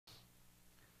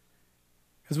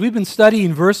As we've been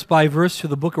studying verse by verse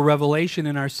through the book of Revelation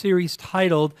in our series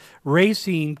titled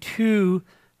Racing to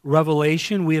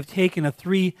Revelation, we have taken a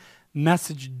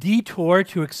three-message detour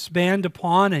to expand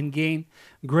upon and gain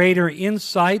greater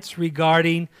insights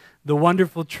regarding the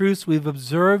wonderful truths we've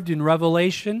observed in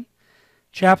Revelation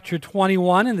chapter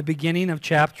 21 and the beginning of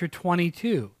chapter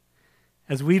 22,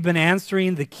 as we've been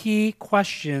answering the key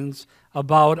questions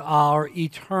about our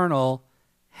eternal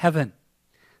heaven.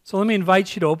 So let me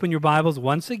invite you to open your Bibles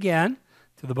once again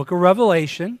to the book of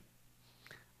Revelation,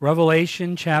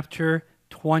 Revelation chapter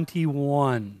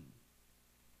 21.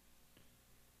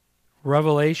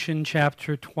 Revelation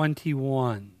chapter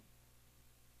 21.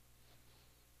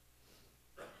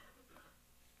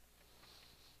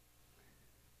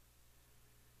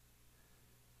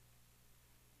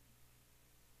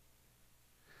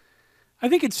 I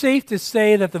think it's safe to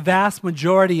say that the vast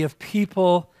majority of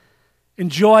people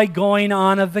enjoy going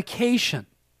on a vacation.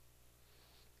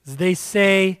 As they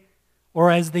say,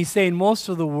 or as they say in most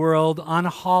of the world, on a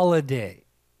holiday.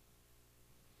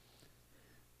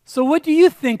 So what do you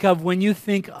think of when you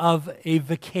think of a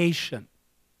vacation?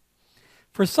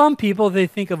 For some people, they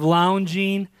think of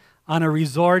lounging on a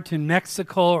resort in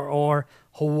Mexico or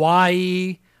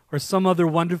Hawaii or some other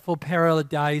wonderful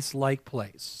paradise-like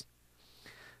place.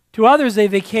 To others, a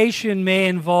vacation may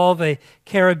involve a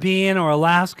Caribbean or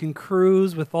Alaskan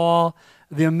cruise with all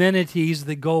the amenities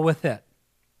that go with it.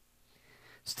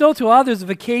 Still, to others, a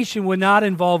vacation would not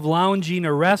involve lounging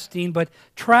or resting, but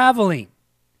traveling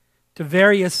to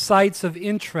various sites of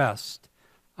interest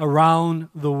around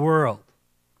the world.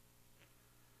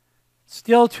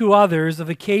 Still, to others, a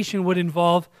vacation would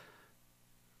involve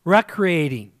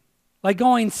recreating, like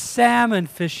going salmon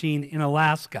fishing in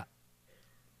Alaska.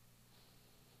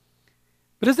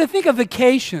 But as I think of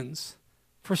vacations,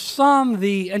 for some,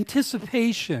 the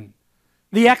anticipation,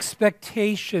 the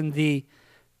expectation, the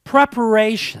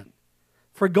preparation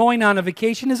for going on a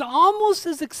vacation is almost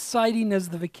as exciting as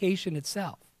the vacation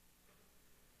itself.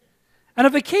 And a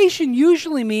vacation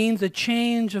usually means a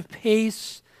change of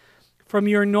pace from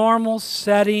your normal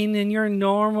setting and your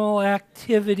normal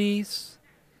activities,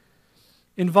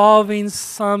 involving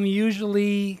some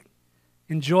usually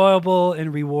enjoyable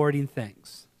and rewarding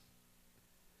things.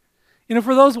 You know,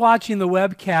 for those watching the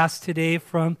webcast today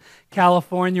from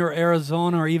California or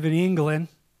Arizona or even England,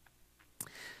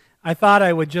 I thought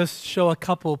I would just show a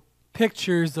couple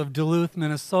pictures of Duluth,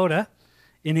 Minnesota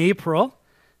in April.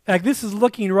 In fact, this is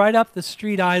looking right up the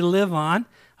street I live on.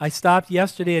 I stopped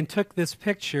yesterday and took this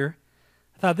picture.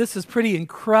 I thought this is pretty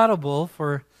incredible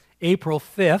for April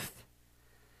 5th.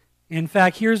 In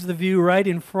fact, here's the view right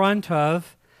in front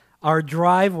of our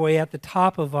driveway at the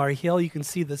top of our hill. You can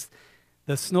see this.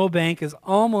 The snowbank is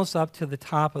almost up to the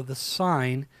top of the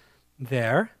sign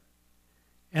there.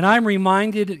 And I'm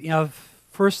reminded of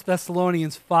 1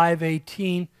 Thessalonians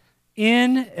 5:18,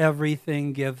 in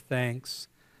everything give thanks,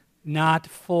 not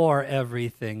for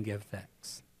everything give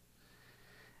thanks.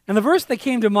 And the verse that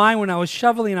came to mind when I was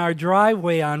shoveling our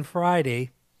driveway on Friday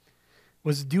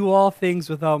was, do all things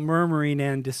without murmuring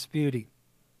and disputing.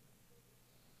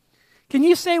 Can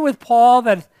you say with Paul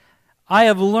that I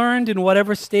have learned in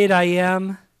whatever state I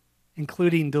am,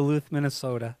 including Duluth,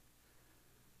 Minnesota,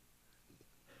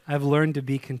 I've learned to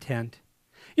be content.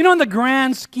 You know, in the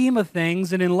grand scheme of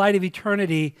things and in light of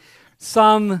eternity,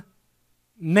 some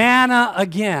manna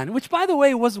again, which by the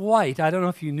way was white, I don't know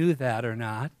if you knew that or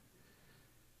not,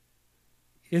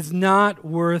 is not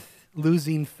worth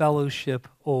losing fellowship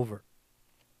over.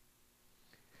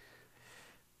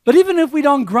 But even if we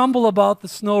don't grumble about the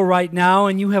snow right now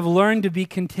and you have learned to be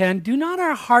content, do not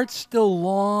our hearts still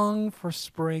long for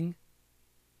spring?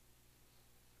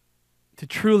 To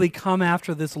truly come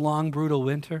after this long, brutal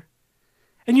winter?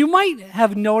 And you might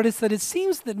have noticed that it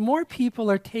seems that more people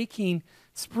are taking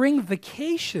spring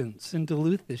vacations in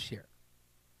Duluth this year.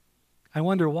 I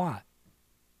wonder why.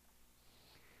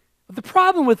 But the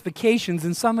problem with vacations,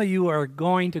 and some of you are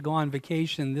going to go on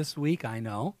vacation this week, I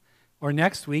know, or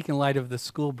next week in light of the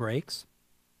school breaks.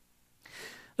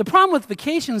 The problem with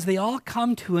vacations, they all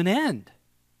come to an end.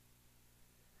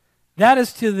 That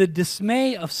is to the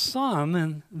dismay of some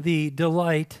and the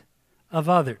delight of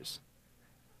others.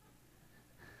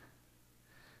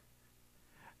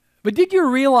 But did you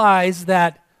realize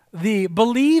that the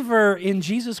believer in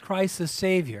Jesus Christ as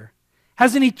Savior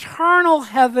has an eternal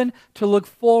heaven to look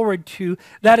forward to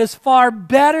that is far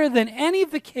better than any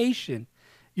vacation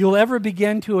you'll ever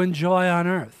begin to enjoy on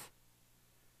earth?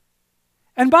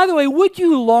 And by the way, would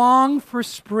you long for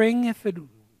spring if it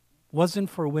wasn't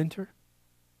for winter?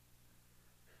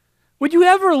 Would you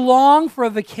ever long for a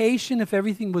vacation if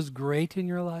everything was great in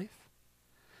your life?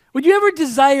 Would you ever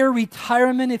desire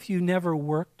retirement if you never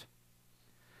worked?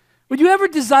 Would you ever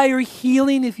desire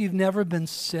healing if you've never been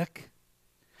sick?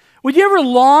 Would you ever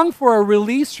long for a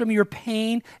release from your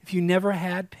pain if you never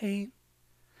had pain?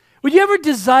 Would you ever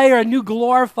desire a new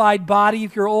glorified body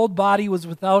if your old body was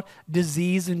without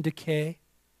disease and decay?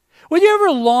 Would you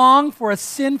ever long for a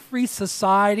sin-free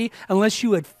society unless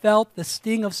you had felt the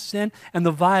sting of sin and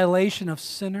the violation of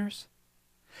sinners?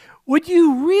 Would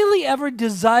you really ever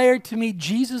desire to meet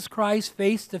Jesus Christ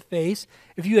face to face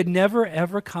if you had never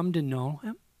ever come to know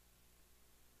him?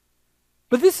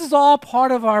 But this is all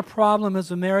part of our problem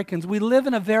as Americans. We live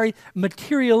in a very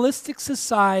materialistic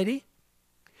society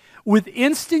with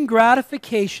instant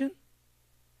gratification,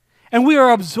 and we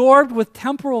are absorbed with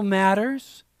temporal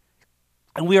matters,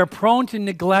 and we are prone to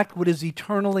neglect what is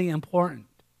eternally important.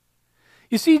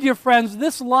 You see, dear friends,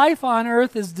 this life on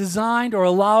earth is designed or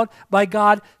allowed by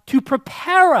God to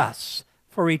prepare us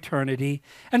for eternity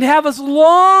and to have us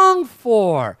long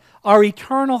for our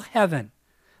eternal heaven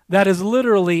that is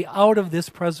literally out of this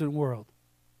present world.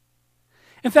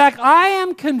 In fact, I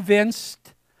am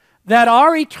convinced that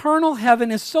our eternal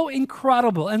heaven is so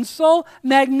incredible and so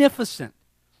magnificent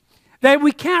that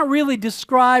we can't really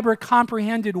describe or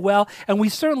comprehend it well, and we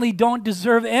certainly don't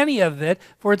deserve any of it,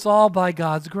 for it's all by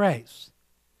God's grace.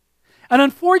 And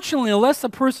unfortunately, unless a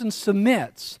person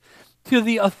submits to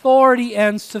the authority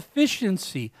and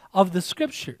sufficiency of the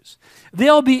Scriptures,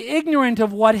 they'll be ignorant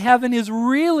of what heaven is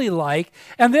really like,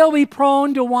 and they'll be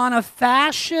prone to want to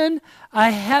fashion a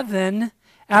heaven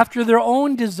after their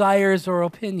own desires or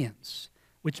opinions,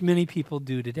 which many people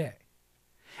do today.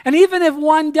 And even if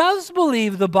one does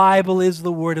believe the Bible is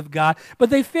the Word of God, but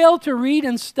they fail to read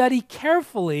and study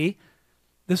carefully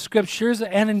the Scriptures,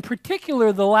 and in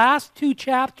particular the last 2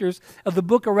 chapters of the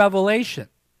book of Revelation,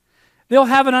 they'll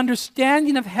have an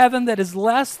understanding of heaven that is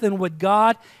less than what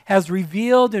God has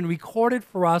revealed and recorded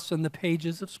for us in the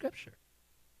pages of Scripture.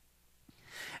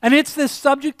 And it's this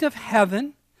subject of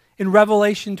heaven in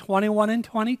Revelation 21 and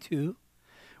 22,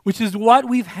 which is what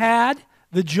we've had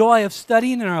the joy of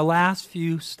studying in our last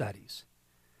few studies.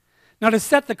 Now, to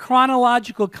set the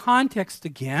chronological context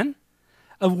again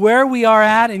of where we are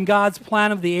at in God's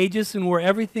plan of the ages and where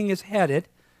everything is headed,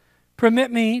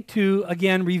 permit me to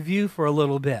again review for a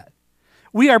little bit.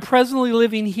 We are presently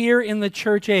living here in the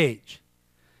church age.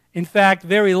 In fact,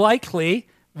 very likely,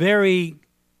 very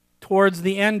towards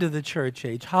the end of the church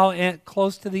age. How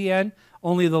close to the end?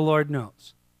 Only the Lord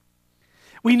knows.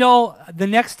 We know the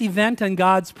next event on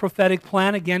God's prophetic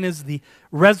plan, again, is the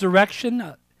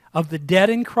resurrection of the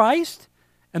dead in Christ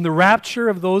and the rapture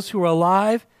of those who are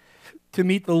alive to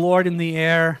meet the Lord in the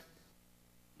air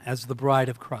as the bride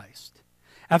of Christ.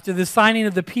 After the signing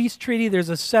of the peace treaty, there's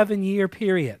a 7-year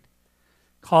period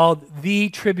called the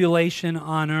tribulation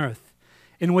on earth,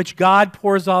 in which God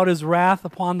pours out his wrath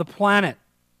upon the planet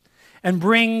and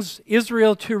brings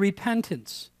Israel to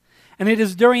repentance. And it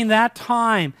is during that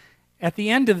time, at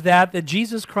the end of that, that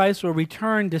Jesus Christ will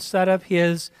return to set up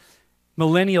his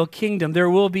millennial kingdom. There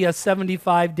will be a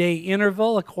 75-day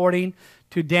interval according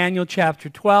to Daniel chapter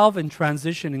 12 and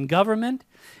transition in government.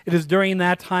 It is during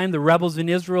that time the rebels in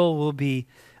Israel will be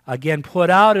again put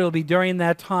out. It will be during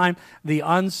that time the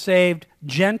unsaved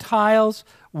Gentiles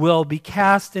will be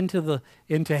cast into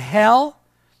hell,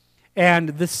 and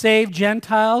the saved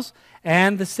Gentiles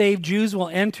and the saved Jews will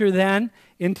enter then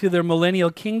into their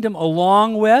millennial kingdom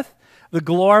along with the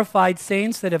glorified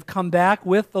saints that have come back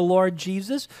with the Lord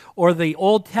Jesus, or the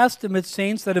Old Testament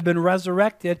saints that have been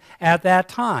resurrected at that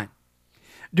time.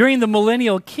 During the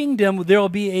millennial kingdom, there will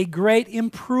be a great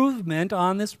improvement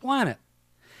on this planet.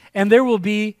 And there will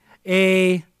be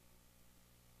a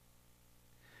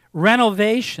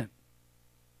renovation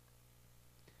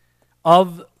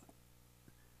of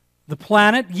the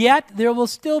planet, yet there will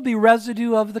still be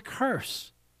residue of the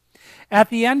curse. At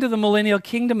the end of the millennial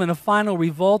kingdom, in a final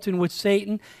revolt in which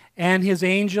Satan and his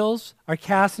angels are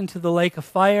cast into the lake of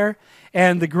fire,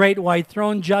 and the great white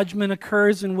throne judgment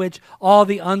occurs, in which all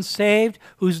the unsaved,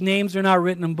 whose names are not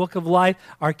written in the book of life,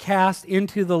 are cast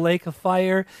into the lake of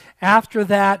fire. After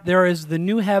that, there is the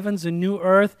new heavens and new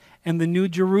earth and the new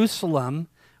Jerusalem,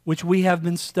 which we have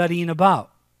been studying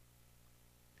about.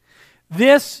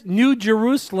 This new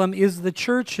Jerusalem is the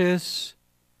church's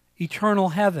eternal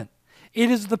heaven. It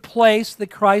is the place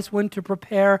that Christ went to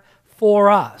prepare for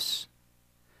us.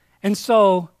 And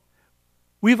so,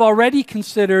 we've already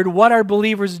considered what are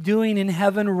believers doing in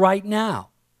heaven right now.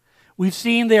 We've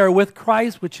seen they are with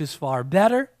Christ, which is far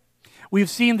better. We've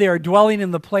seen they are dwelling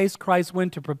in the place Christ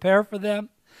went to prepare for them.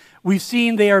 We've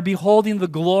seen they are beholding the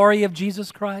glory of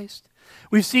Jesus Christ.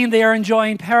 We've seen they are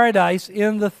enjoying paradise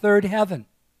in the third heaven.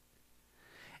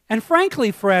 And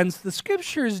frankly, friends, the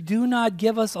Scriptures do not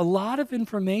give us a lot of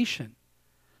information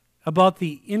about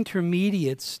the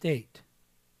intermediate state.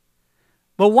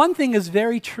 But one thing is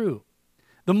very true.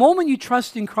 The moment you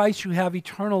trust in Christ, you have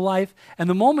eternal life, and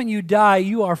the moment you die,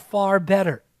 you are far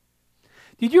better.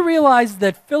 Did you realize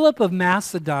that Philip of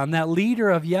Macedon, that leader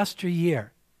of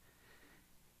yesteryear,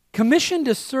 commissioned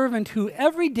a servant who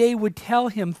every day would tell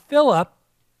him, Philip,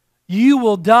 you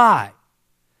will die,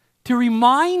 to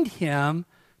remind him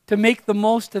to make the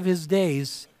most of his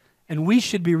days, and we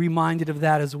should be reminded of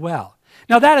that as well.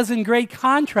 Now that is in great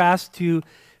contrast to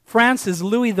Francis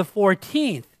Louis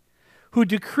XIV, who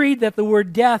decreed that the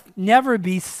word death never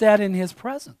be said in his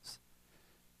presence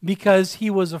because he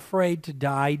was afraid to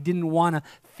die, didn't want to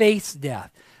face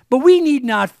death. But we need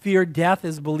not fear death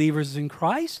as believers in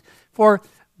Christ, for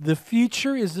the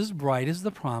future is as bright as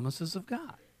the promises of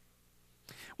God.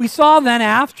 We saw then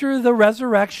after the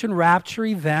resurrection rapture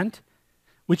event,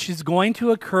 which is going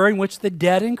to occur, in which the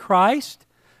dead in Christ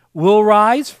will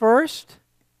rise first.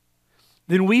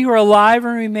 Then we who are alive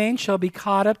and remain shall be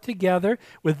caught up together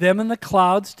with them in the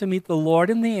clouds to meet the Lord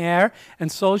in the air, and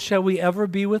so shall we ever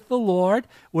be with the Lord.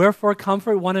 Wherefore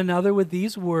comfort one another with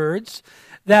these words,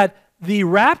 that the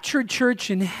raptured church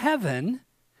in heaven,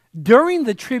 during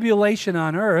the tribulation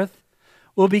on earth,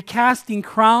 will be casting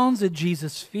crowns at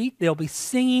Jesus' feet. They'll be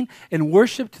singing in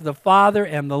worship to the Father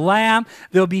and the Lamb.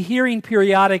 They'll be hearing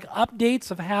periodic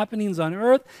updates of happenings on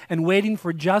earth and waiting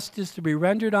for justice to be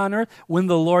rendered on earth when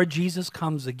the Lord Jesus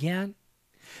comes again.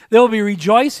 They'll be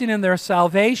rejoicing in their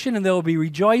salvation, and they'll be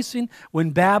rejoicing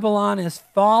when Babylon is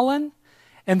fallen,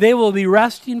 and they will be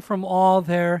resting from all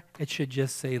their, it should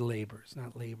just say labors,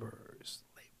 not laborers,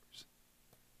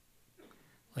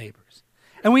 labors.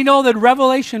 And we know that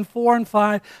Revelation 4 and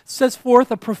 5 sets forth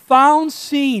a profound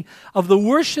scene of the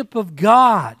worship of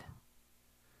God,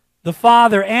 the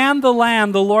Father and the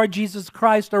Lamb, the Lord Jesus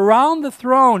Christ, around the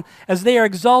throne as they are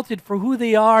exalted for who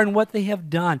they are and what they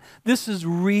have done. This is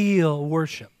real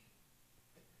worship.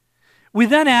 We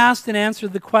then asked and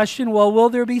answered the question, well, will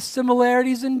there be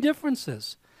similarities and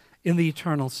differences in the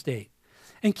eternal state?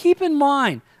 And keep in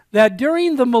mind that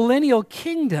during the millennial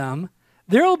kingdom,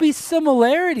 there will be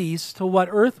similarities to what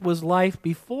earth was like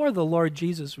before the Lord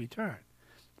Jesus returned.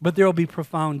 But there will be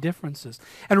profound differences.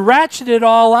 And ratchet it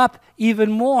all up even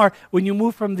more when you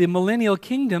move from the millennial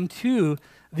kingdom to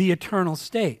the eternal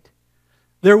state.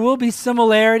 There will be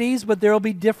similarities, but there will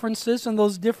be differences, and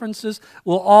those differences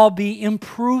will all be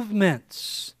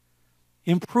improvements.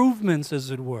 Improvements,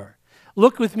 as it were.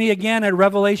 Look with me again at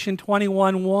Revelation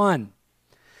 21:1.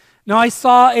 Now I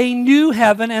saw a new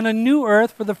heaven and a new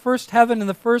earth, for the first heaven and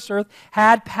the first earth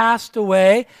had passed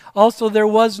away. Also there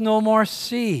was no more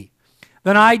sea.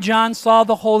 Then I, John, saw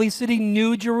the holy city,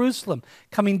 New Jerusalem,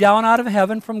 coming down out of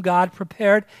heaven from God,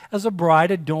 prepared as a bride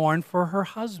adorned for her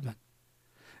husband.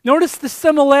 Notice the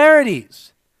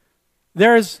similarities.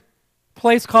 There's a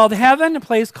place called heaven, a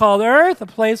place called earth, a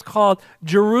place called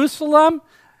Jerusalem.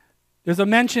 There's a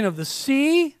mention of the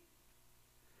sea.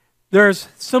 There's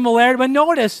similarity, but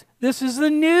notice, this is the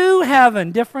new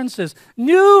heaven, differences.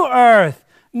 New earth,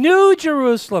 new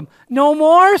Jerusalem, no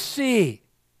more sea.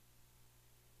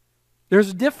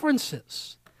 There's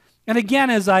differences. And again,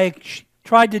 as I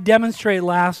tried to demonstrate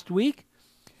last week,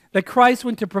 that Christ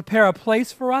went to prepare a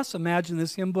place for us. Imagine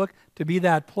this hymn book to be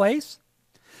that place.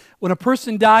 When a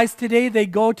person dies today, they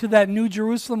go to that New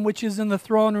Jerusalem, which is in the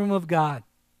throne room of God.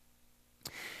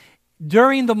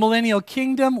 During the millennial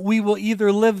kingdom, we will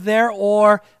either live there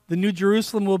or the New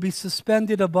Jerusalem will be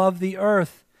suspended above the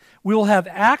earth. We will have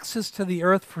access to the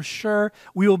earth for sure.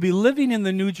 We will be living in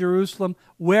the New Jerusalem.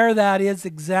 Where that is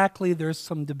exactly, there's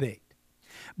some debate.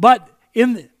 But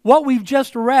in what we've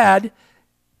just read,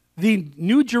 the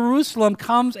New Jerusalem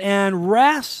comes and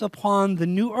rests upon the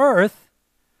new earth,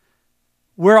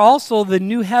 where also the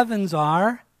new heavens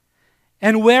are,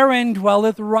 and wherein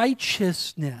dwelleth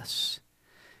righteousness.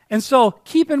 And so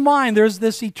keep in mind, there's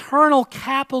this eternal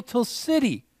capital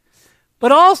city, but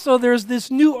also there's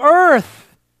this new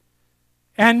earth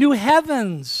and new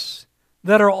heavens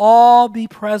that are all be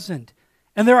present.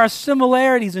 And there are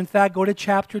similarities. In fact, go to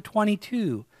chapter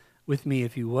 22 with me,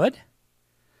 if you would.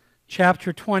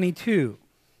 Chapter 22.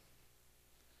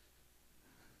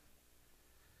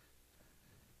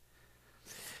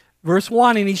 Verse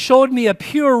 1, and he showed me a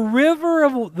pure river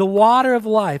of the water of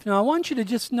life. Now, I want you to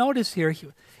just notice here,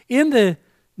 in the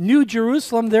New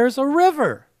Jerusalem, there's a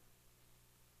river.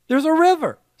 There's a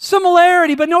river.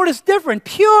 Similarity, but notice different.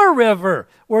 Pure river.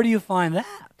 Where do you find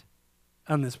that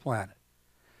on this planet?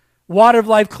 Water of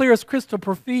life, clear as crystal,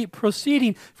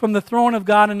 proceeding from the throne of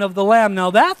God and of the Lamb.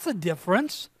 Now, that's a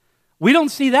difference. We don't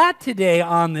see that today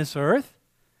on this earth.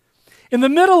 In the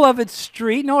middle of its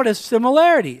street, notice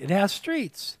similarity. It has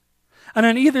streets. And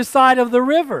on either side of the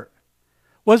river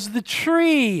was the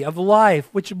tree of life,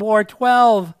 which bore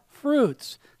 12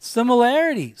 fruits.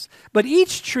 Similarities. But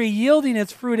each tree yielding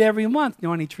its fruit every month.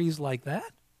 Know any trees like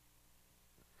that?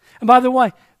 And by the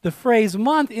way, the phrase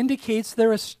month indicates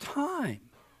there is time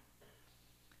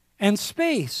and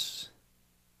space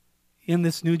in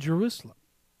this New Jerusalem.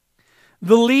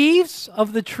 The leaves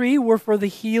of the tree were for the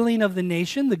healing of the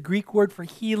nation. The Greek word for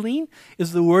healing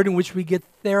is the word in which we get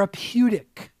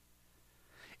therapeutic.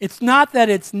 It's not that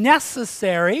it's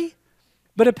necessary,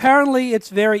 but apparently it's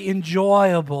very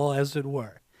enjoyable, as it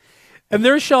were. And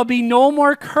there shall be no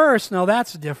more curse. Now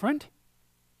that's different.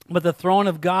 But the throne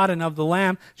of God and of the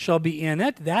Lamb shall be in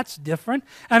it. That's different.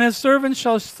 And his servants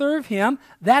shall serve him.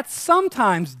 That's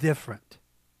sometimes different.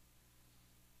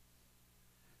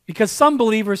 Because some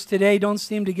believers today don't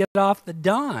seem to get off the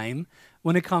dime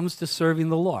when it comes to serving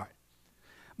the Lord.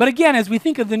 But again, as we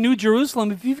think of the New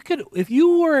Jerusalem, if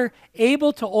you were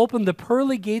able to open the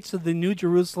pearly gates of the New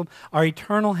Jerusalem, our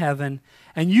eternal heaven,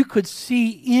 and you could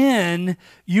see in,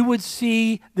 you would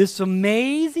see this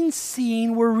amazing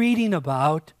scene we're reading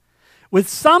about, with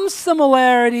some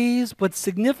similarities but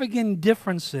significant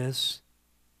differences,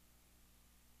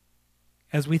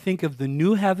 as we think of the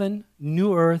new heaven,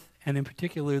 new earth, and in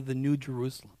particular the New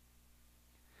Jerusalem.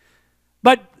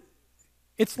 But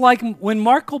it's like when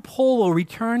Marco Polo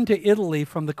returned to Italy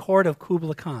from the court of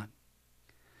Kublai Khan.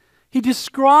 He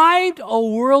described a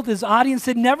world his audience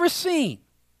had never seen,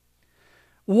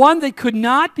 one that could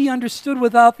not be understood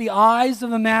without the eyes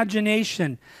of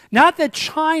imagination. Not that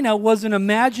China was an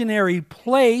imaginary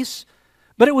place,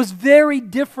 but it was very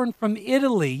different from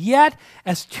Italy. Yet,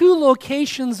 as two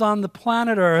locations on the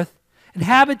planet Earth,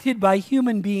 inhabited by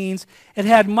human beings, it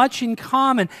had much in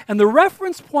common. And the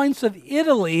reference points of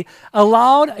Italy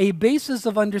allowed a basis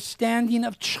of understanding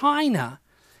of China,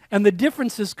 and the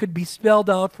differences could be spelled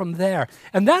out from there.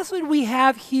 And that's what we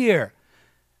have here.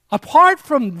 Apart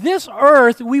from this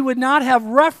earth, we would not have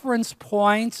reference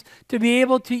points to be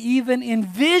able to even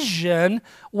envision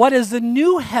what is a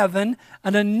new heaven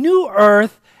and a new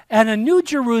earth and a new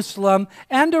Jerusalem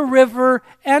and a river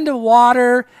and a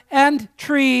water and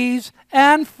trees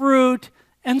and fruit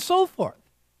and so forth.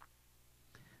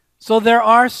 So there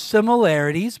are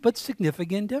similarities but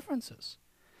significant differences.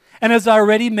 And as I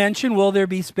already mentioned, will there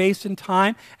be space and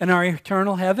time in our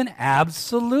eternal heaven?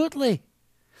 Absolutely.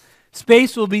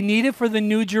 Space will be needed for the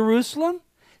New Jerusalem.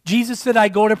 Jesus said, I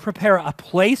go to prepare a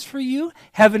place for you.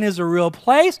 Heaven is a real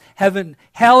place.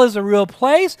 Hell is a real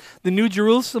place. The New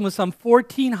Jerusalem is some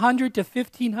 1,400 to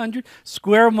 1,500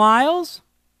 square miles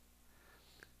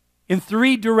in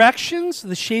 3 directions,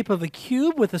 the shape of a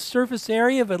cube with a surface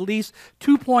area of at least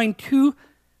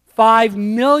 2.25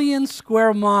 million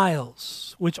square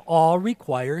miles, which all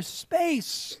requires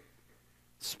space.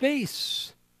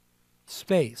 Space.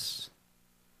 Space.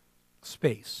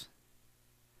 Space.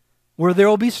 Where there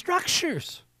will be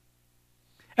structures,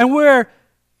 and where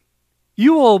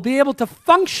you will be able to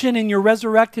function in your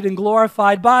resurrected and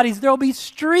glorified bodies. There will be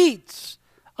streets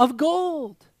of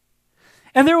gold,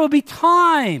 and there will be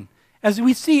time. As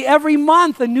we see every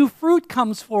month, a new fruit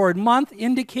comes forward. Month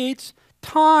indicates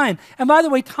time. And by the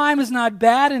way, time is not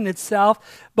bad in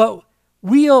itself, but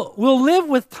we'll live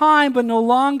with time, but no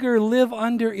longer live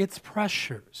under its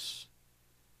pressures.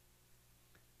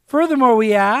 Furthermore,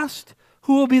 we asked,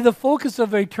 who will be the focus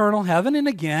of eternal heaven? And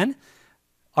again,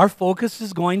 our focus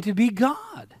is going to be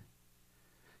God.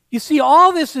 You see,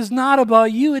 all this is not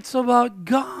about you, it's about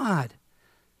God.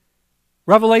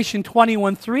 Revelation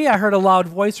 21:3, I heard a loud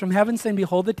voice from heaven saying,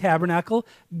 behold the tabernacle,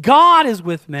 God is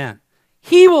with men.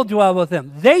 He will dwell with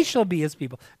them. They shall be his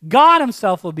people. God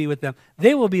himself will be with them.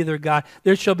 They will be their God.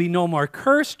 There shall be no more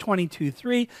curse,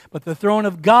 22:3, but the throne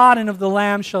of God and of the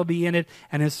Lamb shall be in it,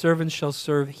 and his servants shall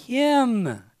serve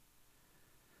him.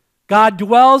 God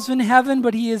dwells in heaven,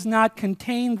 but he is not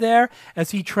contained there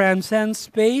as he transcends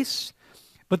space.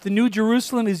 But the New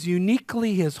Jerusalem is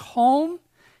uniquely his home,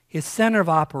 his center of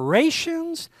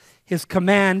operations, his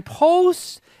command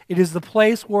post. It is the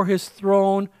place where his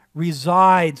throne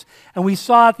resides. And we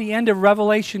saw at the end of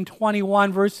Revelation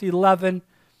 21, verse 11,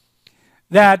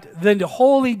 that the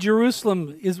holy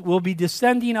Jerusalem will be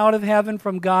descending out of heaven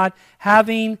from God,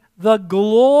 having the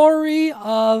glory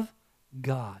of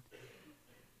God.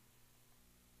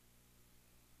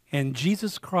 And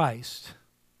Jesus Christ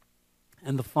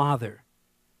and the Father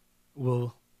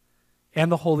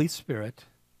and the Holy Spirit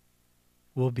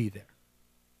will be there.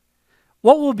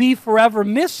 What will be forever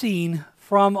missing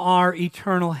from our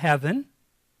eternal heaven,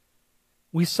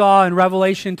 we saw in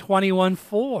Revelation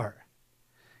 21:4.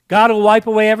 God will wipe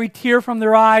away every tear from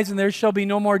their eyes, and there shall be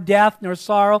no more death, nor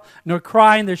sorrow, nor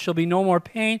crying. There shall be no more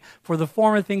pain, for the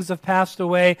former things have passed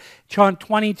away. John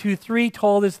 22:3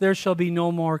 told us there shall be no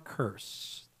more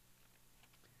curse.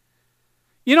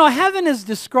 You know, heaven is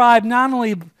described not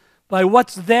only by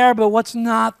what's there, but what's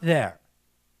not there.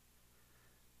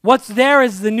 What's there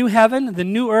is the new heaven, the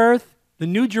new earth, the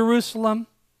new Jerusalem.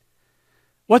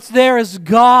 What's there is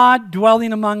God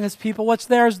dwelling among his people. What's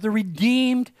there is the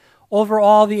redeemed over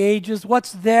all the ages.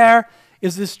 What's there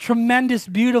is this tremendous,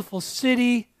 beautiful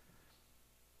city.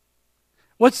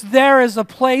 What's there is a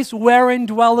place wherein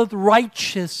dwelleth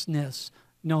righteousness,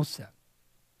 no sin.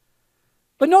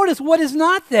 But notice what is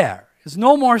not there is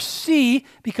no more sea,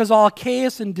 because all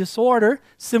chaos and disorder,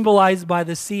 symbolized by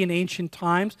the sea in ancient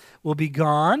times, will be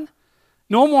gone.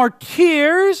 No more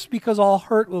tears, because all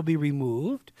hurt will be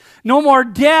removed. No more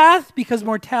death, because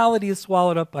mortality is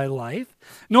swallowed up by life.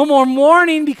 No more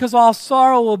mourning, because all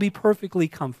sorrow will be perfectly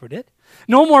comforted.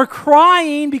 No more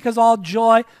crying, because all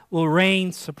joy will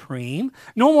reign supreme.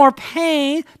 No more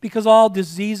pain, because all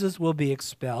diseases will be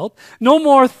expelled. No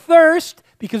more thirst,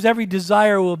 because every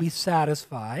desire will be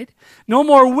satisfied. No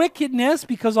more wickedness,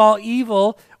 because all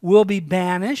evil will be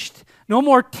banished. No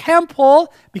more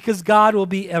temple, because God will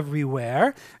be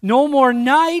everywhere. No more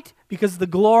night, because the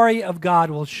glory of God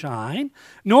will shine.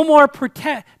 No more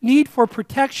need for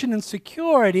protection and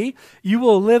security. You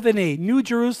will live in a new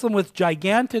Jerusalem with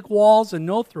gigantic walls and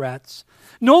no threats.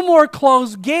 No more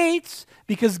closed gates,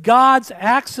 because God's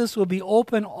access will be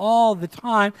open all the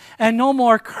time. And no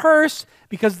more curse,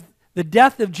 because the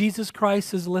death of Jesus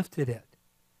Christ has lifted it.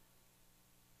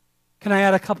 Can I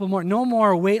add a couple more? No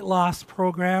more weight loss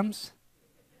programs.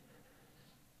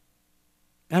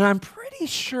 And I'm pretty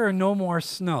sure no more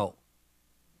snow.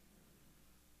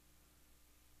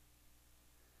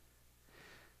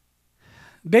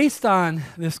 Based on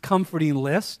this comforting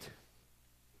list,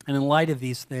 and in light of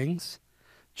these things,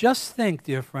 just think,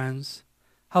 dear friends,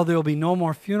 how there will be no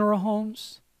more funeral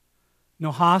homes,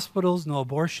 no hospitals, no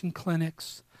abortion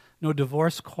clinics, no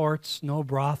divorce courts, no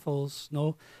brothels,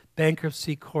 no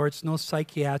bankruptcy courts, no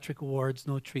psychiatric wards,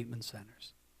 no treatment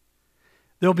centers.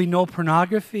 There will be no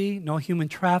pornography, no human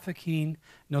trafficking,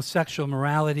 no sexual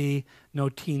immorality, no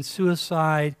teen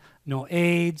suicide, no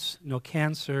AIDS, no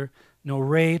cancer, no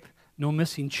rape, no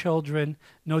missing children,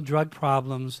 no drug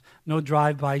problems, no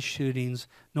drive-by shootings,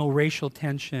 no racial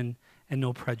tension, and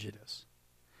no prejudice.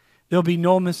 There'll be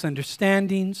no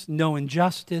misunderstandings, no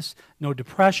injustice, no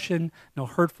depression, no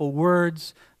hurtful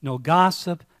words, no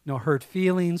gossip, no hurt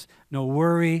feelings, no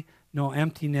worry, no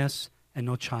emptiness, and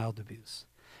no child abuse.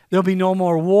 There'll be no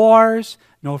more wars,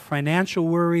 no financial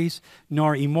worries,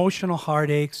 nor emotional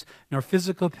heartaches, nor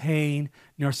physical pain,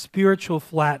 nor spiritual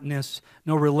flatness,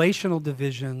 no relational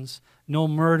divisions, no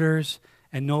murders,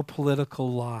 and no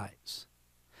political lies.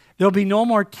 There'll be no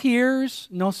more tears,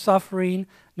 no suffering,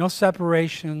 no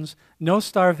separations, no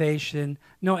starvation,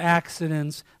 no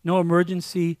accidents, no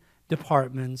emergency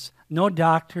departments, no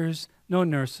doctors, no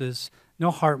nurses,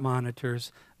 no heart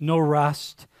monitors, no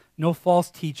rust, no false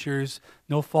teachers,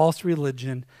 no false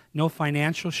religion, no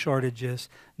financial shortages,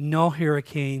 no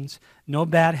hurricanes, no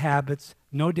bad habits,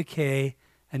 no decay,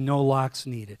 and no locks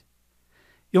needed.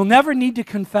 You'll never need to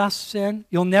confess sin.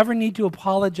 You'll never need to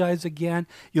apologize again.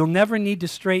 You'll never need to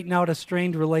straighten out a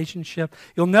strained relationship.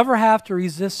 You'll never have to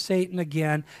resist Satan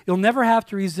again. You'll never have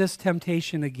to resist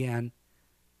temptation again.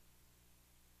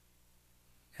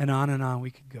 And on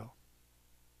we could go.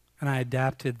 And I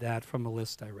adapted that from a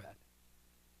list I read.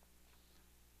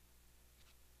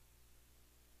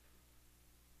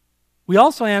 We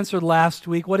also answered last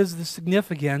week, what is the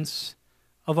significance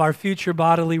of our future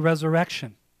bodily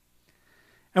resurrection?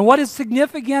 And what is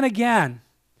significant again,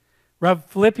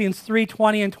 Philippians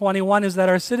 3:20 and 21, is that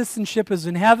our citizenship is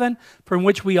in heaven, from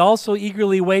which we also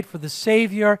eagerly wait for the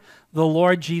Savior, the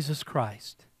Lord Jesus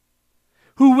Christ,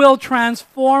 who will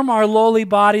transform our lowly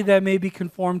body that may be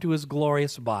conformed to his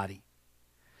glorious body.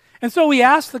 And so we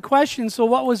ask the question, so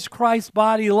what was Christ's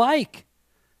body like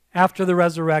after the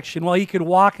resurrection? Well, he could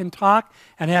walk and talk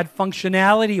and had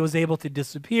functionality. He was able to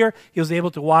disappear. He was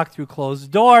able to walk through closed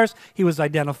doors. He was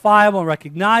identifiable and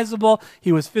recognizable.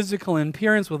 He was physical in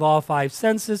appearance with all five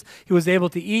senses. He was able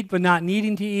to eat but not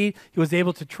needing to eat. He was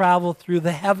able to travel through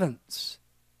the heavens.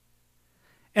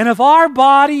 And if our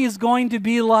body is going to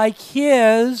be like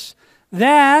his,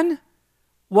 then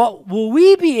what will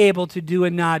we be able to do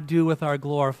and not do with our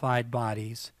glorified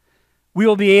bodies? We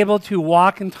will be able to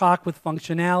walk and talk with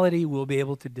functionality. We'll be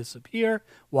able to disappear,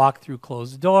 walk through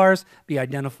closed doors, be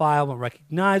identifiable and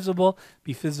recognizable,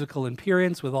 be physical in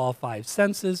appearance with all five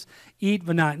senses, eat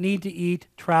but not need to eat,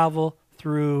 travel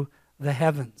through the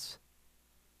heavens.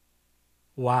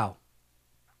 Wow.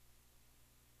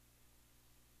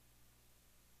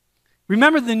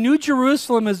 Remember, the New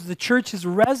Jerusalem is the church's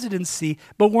residency,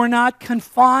 but we're not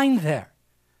confined there.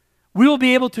 We will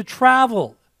be able to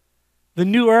travel the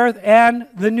new earth and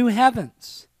the new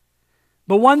heavens.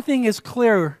 But one thing is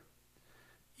clear,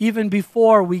 even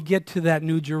before we get to that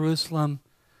New Jerusalem,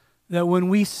 that when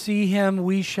we see him,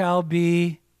 we shall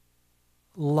be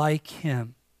like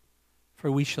him, for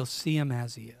we shall see him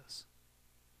as he is.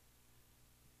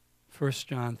 1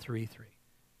 John 3:3.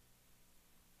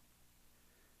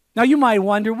 Now you might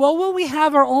wonder, well, will we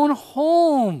have our own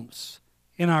homes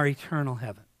in our eternal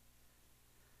heaven?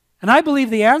 And I believe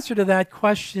the answer to that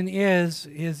question is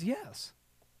yes.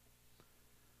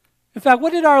 In fact,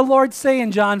 what did our Lord say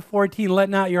in John 14? Let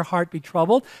not your heart be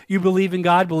troubled. You believe in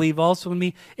God, believe also in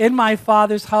me. In my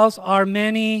Father's house are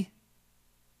many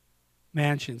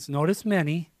mansions. Notice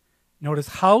many. Notice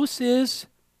house is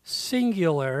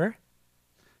singular.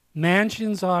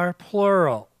 Mansions are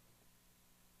plural.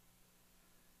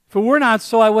 If it were not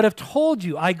so, I would have told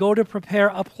you, I go to prepare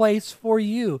a place for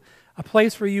you. A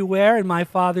place for you where? In my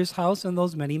Father's house and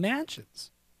those many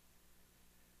mansions.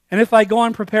 And if I go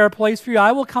and prepare a place for you,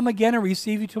 I will come again and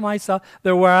receive you to myself.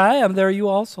 There where I am, there you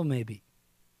also may be.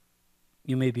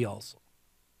 You may be also.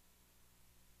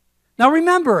 Now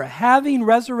remember, having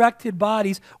resurrected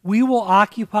bodies, we will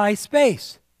occupy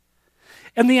space.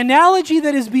 And the analogy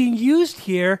that is being used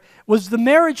here was the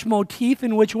marriage motif,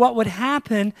 in which what would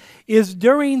happen is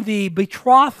during the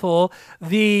betrothal,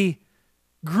 the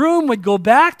groom would go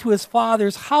back to his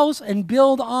father's house and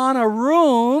build on a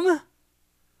room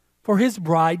for his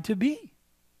bride-to-be.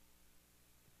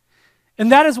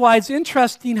 And that is why it's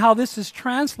interesting how this is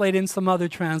translated in some other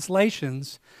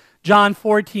translations. John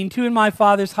 14:2, in my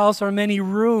Father's house are many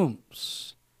rooms.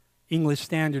 English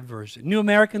Standard Version. New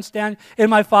American Standard, in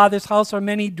my Father's house are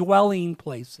many dwelling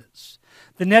places.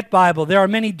 The Net Bible, there are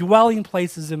many dwelling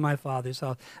places in my Father's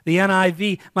house. The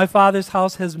NIV, my Father's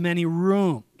house has many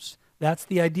rooms. That's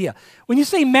the idea. When you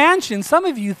say mansion, some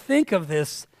of you think of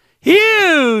this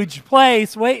huge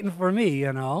place waiting for me,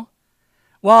 you know.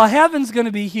 Well, heaven's going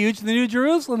to be huge. The New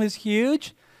Jerusalem is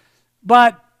huge.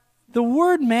 But the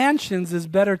word mansions is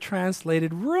better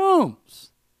translated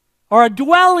rooms or a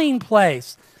dwelling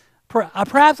place,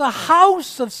 perhaps a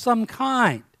house of some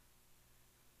kind.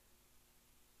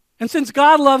 And since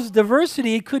God loves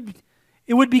diversity,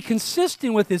 it would be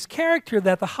consistent with his character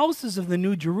that the houses of the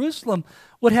New Jerusalem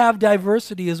would have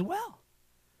diversity as well.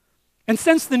 And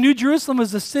since the New Jerusalem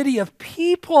is a city of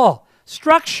people,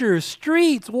 structures,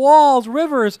 streets, walls,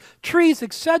 rivers, trees,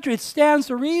 etc., it stands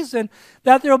to reason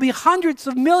that there will be hundreds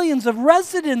of millions of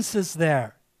residences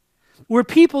there, where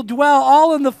people dwell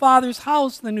all in the Father's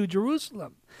house, the New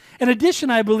Jerusalem. In addition,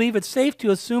 I believe it's safe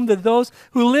to assume that those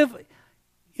who live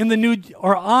in the new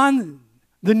or on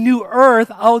the new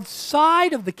earth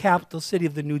outside of the capital city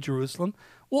of the New Jerusalem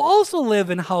will also live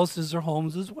in houses or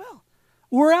homes as well.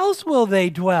 Where else will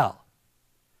they dwell?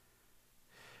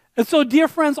 And so, dear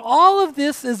friends, all of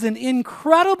this is an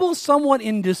incredible, somewhat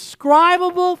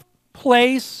indescribable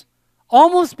place,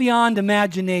 almost beyond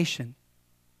imagination.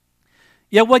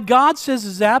 Yet what God says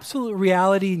is absolute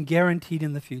reality and guaranteed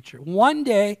in the future. One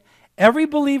day, every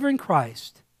believer in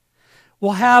Christ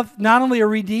will have not only a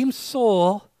redeemed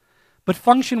soul, but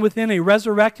function within a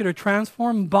resurrected or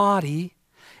transformed body,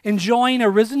 enjoying a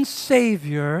risen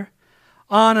Savior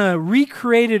on a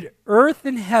recreated earth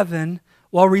and heaven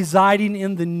while residing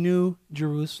in the New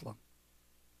Jerusalem.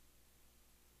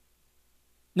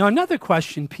 Now, another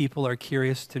question people are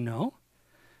curious to know: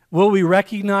 will we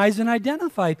recognize and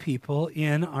identify people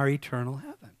in our eternal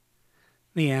heaven?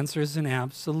 The answer is an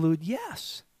absolute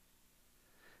yes.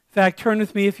 In fact, turn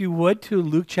with me, if you would, to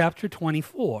Luke chapter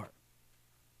 24.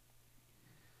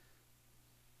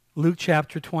 Luke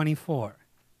chapter 24.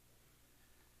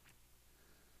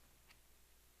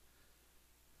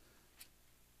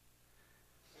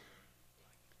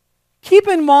 Keep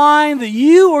in mind that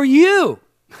you are you.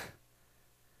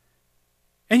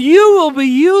 And you will be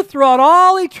you throughout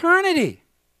all eternity.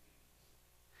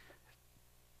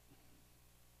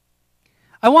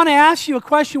 I want to ask you a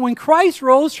question. When Christ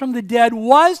rose from the dead,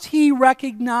 was he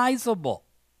recognizable?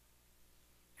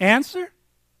 Answer?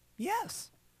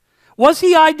 Yes. Was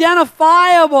he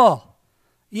identifiable?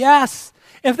 Yes.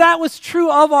 If that was true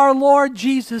of our Lord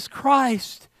Jesus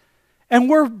Christ, and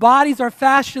our bodies are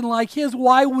fashioned like his,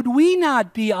 why would we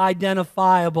not be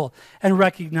identifiable and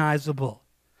recognizable?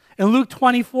 In Luke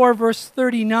 24, verse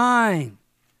 39,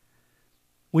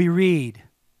 we read,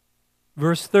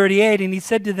 Verse 38, and he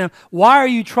said to them, why are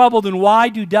you troubled, and why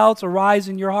do doubts arise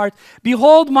in your hearts?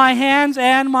 Behold my hands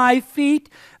and my feet,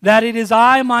 that it is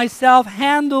I myself.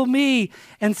 Handle me,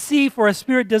 and see, for a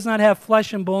spirit does not have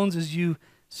flesh and bones as you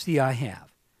see I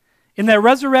have. In that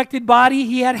resurrected body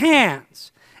he had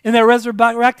hands. In that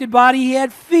resurrected body he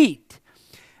had feet.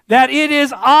 That it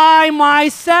is I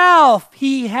myself.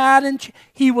 He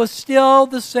was still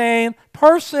the same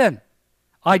person,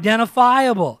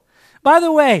 identifiable. By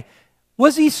the way,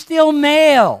 was he still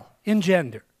male in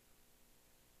gender?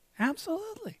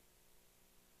 Absolutely.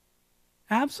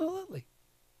 Absolutely.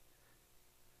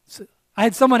 So I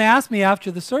had someone ask me after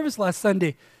the service last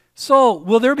Sunday, so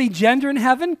will there be gender in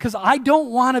heaven? Because I don't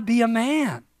want to be a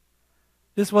man.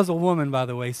 This was a woman, by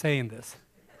the way, saying this.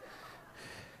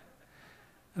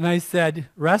 And I said,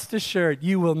 rest assured,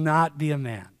 you will not be a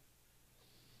man.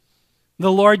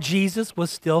 The Lord Jesus was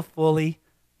still fully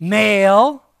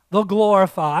male, though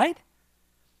glorified.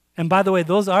 And by the way,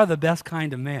 those are the best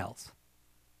kind of males,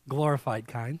 glorified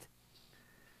kind.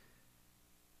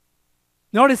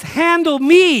 Notice, handle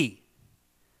me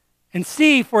and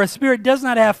see, for a spirit does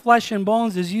not have flesh and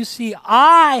bones as you see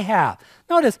I have.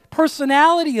 Notice,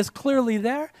 personality is clearly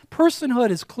there. Personhood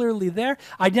is clearly there.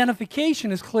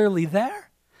 Identification is clearly there.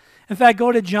 In fact,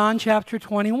 go to John chapter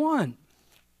 21.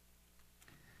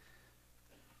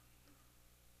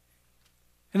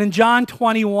 And in John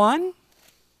 21,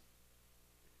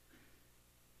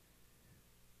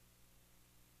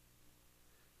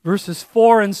 verses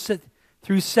 4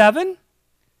 through 7,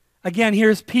 again,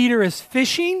 here's Peter is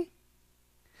fishing.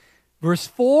 Verse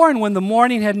 4, and when the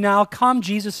morning had now come,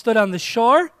 Jesus stood on the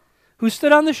shore. Who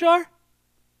stood on the shore?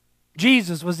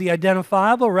 Jesus was the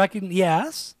identifiable,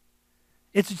 yes.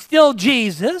 It's still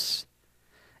Jesus.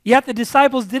 Yet the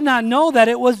disciples did not know that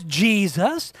it was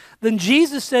Jesus. Then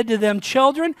Jesus said to them,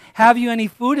 children, have you any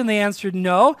food? And they answered,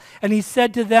 no. And he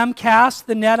said to them, cast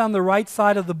the net on the right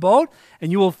side of the boat,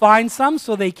 and you will find some.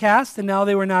 So they cast, and now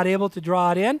they were not able to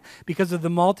draw it in because of the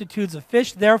multitudes of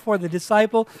fish. Therefore the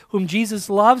disciple whom Jesus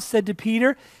loved said to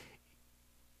Peter,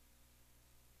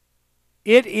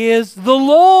 it is the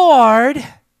Lord.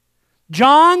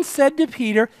 John said to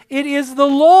Peter, it is the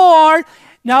Lord.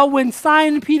 Now when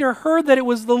Simon Peter heard that it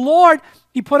was the Lord,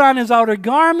 he put on his outer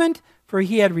garment, for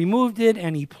he had removed it,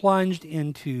 and he plunged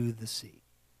into the sea.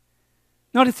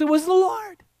 Notice it was the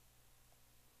Lord.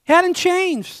 Hadn't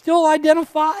changed, still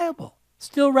identifiable,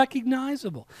 still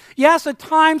recognizable. Yes, at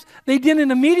times they didn't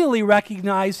immediately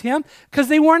recognize him because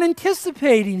they weren't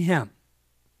anticipating him,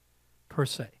 per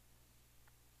se.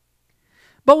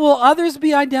 But will others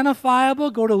be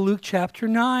identifiable? Go to Luke chapter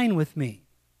 9 with me.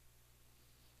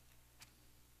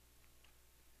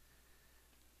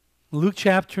 Luke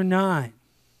chapter 9.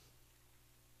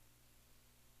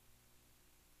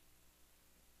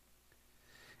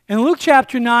 In Luke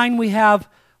chapter 9, we have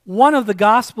one of the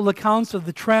gospel accounts of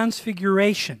the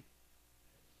transfiguration.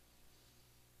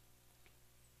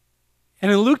 And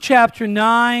in Luke chapter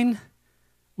 9,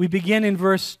 we begin in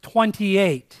verse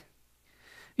 28.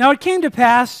 Now it came to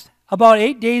pass about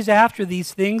 8 days after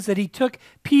these things that he took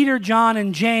Peter, John,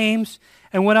 and James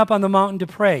and went up on the mountain to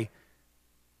pray.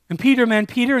 And Peter meant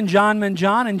Peter, and John meant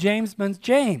John, and James meant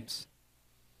James.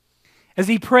 As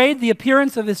he prayed, the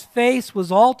appearance of his face was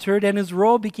altered, and his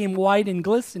robe became white and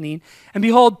glistening. And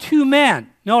behold, two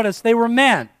men, notice they were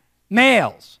men,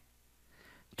 males,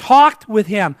 talked with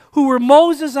him, who were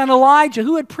Moses and Elijah,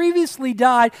 who had previously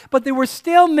died, but they were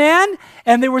still men,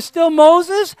 and they were still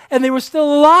Moses, and they were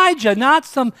still Elijah, not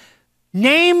some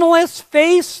nameless,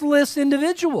 faceless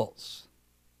individuals.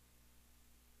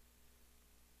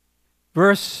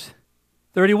 Verse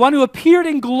 31, who appeared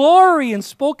in glory and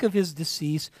spoke of his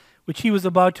decease, which he was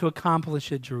about to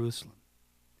accomplish at Jerusalem.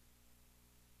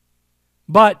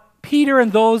 But Peter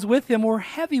and those with him were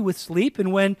heavy with sleep,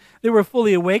 and when they were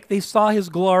fully awake, they saw his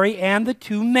glory and the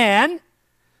two men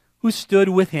who stood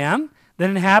with him.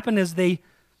 Then it happened as they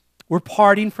were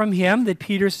parting from him that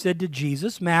Peter said to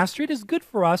Jesus, Master, it is good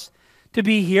for us to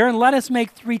be here, and let us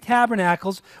make 3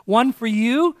 tabernacles, one for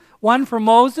you, one for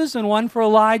Moses, and one for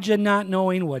Elijah, not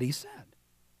knowing what he said.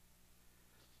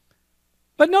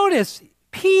 But notice,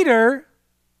 Peter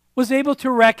was able to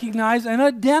recognize and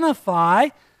identify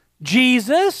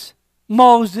Jesus,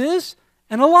 Moses,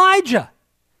 and Elijah.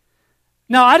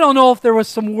 Now, I don't know if there was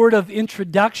some word of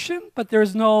introduction, but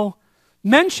there's no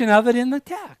mention of it in the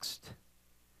text.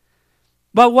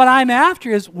 But what I'm after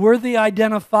is, were they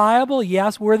identifiable?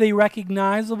 Yes. Were they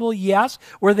recognizable? Yes.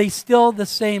 Were they still the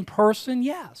same person?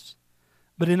 Yes.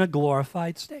 But in a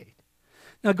glorified state.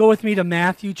 Now go with me to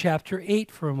Matthew chapter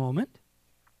 8 for a moment.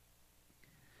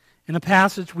 In a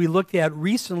passage we looked at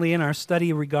recently in our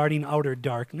study regarding outer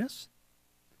darkness.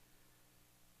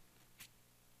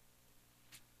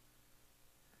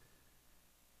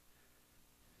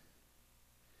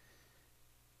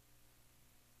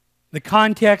 The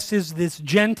context is this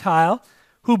Gentile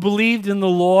who believed in the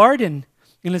Lord and,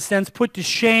 in a sense, put to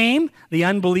shame the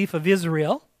unbelief of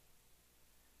Israel.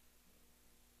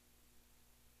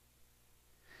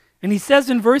 And he says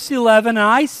in verse 11,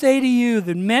 I say to you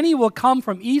that many will come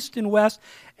from east and west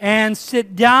and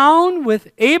sit down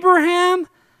with Abraham,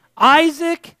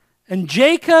 Isaac, and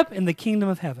Jacob in the kingdom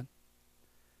of heaven.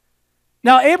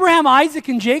 Now, Abraham, Isaac,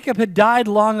 and Jacob had died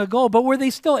long ago, but were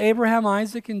they still Abraham,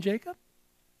 Isaac, and Jacob?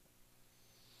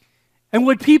 And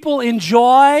would people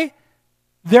enjoy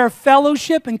their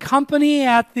fellowship and company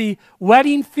at the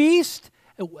wedding feast?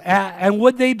 And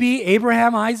would they be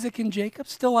Abraham, Isaac, and Jacob?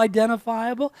 Still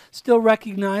identifiable? Still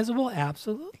recognizable?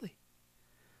 Absolutely.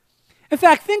 In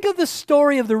fact, think of the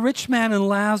story of the rich man and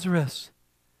Lazarus.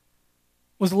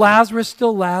 Was Lazarus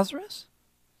still Lazarus?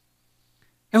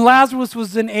 And Lazarus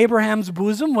was in Abraham's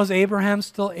bosom. Was Abraham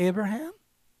still Abraham?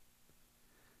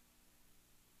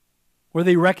 Were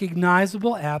they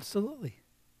recognizable? Absolutely.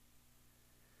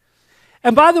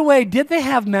 And by the way, did they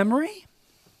have memory?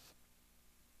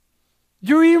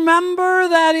 Do you remember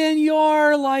that in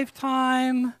your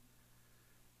lifetime,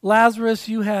 Lazarus,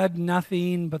 you had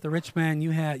nothing, but the rich man,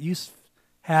 you had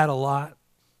a lot?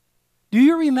 Do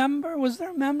you remember? Was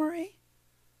there memory?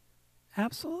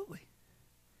 Absolutely.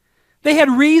 They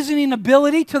had reasoning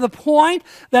ability to the point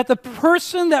that the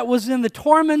person that was in the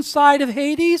torment side of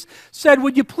Hades said,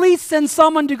 would you please send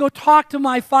someone to go talk to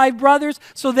my 5 brothers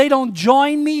so they don't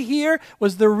join me here?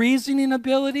 Was there reasoning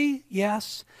ability?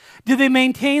 Yes. Did they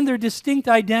maintain their distinct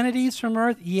identities from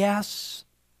earth? Yes.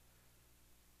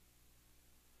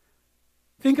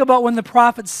 Think about when the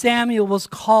prophet Samuel was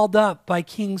called up by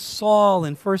King Saul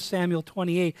in 1 Samuel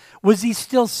 28. Was he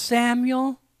still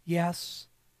Samuel? Yes.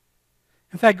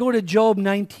 In fact, go to Job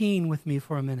 19 with me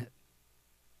for a minute.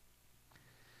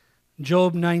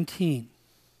 Job 19.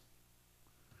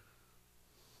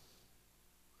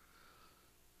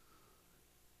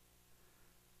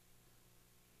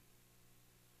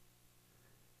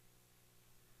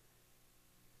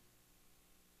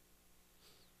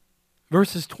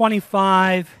 Verses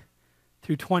 25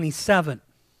 through 27.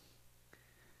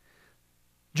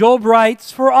 Job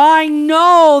writes, for I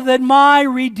know that my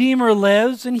Redeemer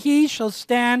lives, and he shall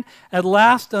stand at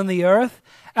last on the earth.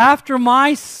 After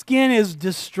my skin is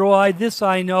destroyed, this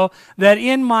I know, that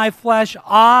in my flesh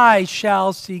I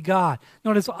shall see God.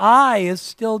 Notice, I is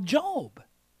still Job.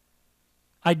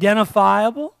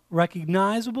 Identifiable,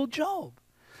 recognizable Job.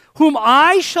 Whom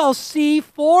I shall see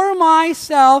for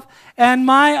myself, and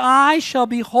my eyes shall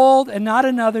behold, and not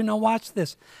another. Now watch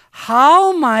this.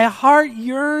 How my heart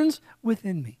yearns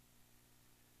within me.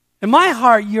 And my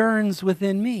heart yearns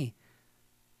within me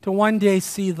to one day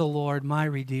see the Lord, my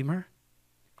Redeemer.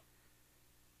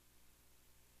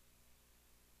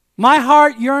 My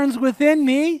heart yearns within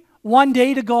me one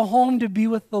day to go home to be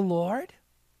with the Lord.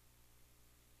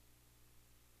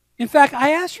 In fact, I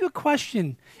ask you a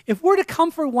question. If we're to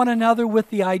comfort one another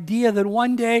with the idea that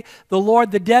one day the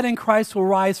Lord, the dead in Christ, will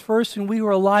rise first, and we who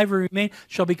are alive and remain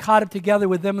shall be caught up together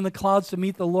with them in the clouds to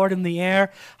meet the Lord in the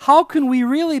air, how can we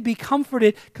really be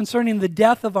comforted concerning the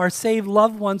death of our saved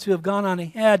loved ones who have gone on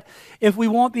ahead if we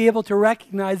won't be able to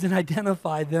recognize and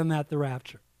identify them at the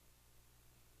rapture?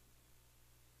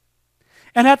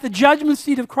 And at the judgment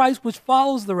seat of Christ, which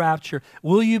follows the rapture,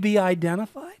 will you be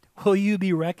identified? Will you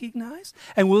be recognized?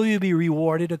 And will you be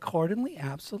rewarded accordingly?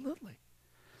 Absolutely.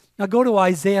 Now go to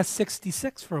Isaiah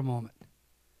 66 for a moment.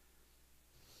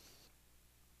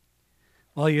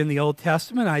 While you're in the Old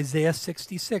Testament, Isaiah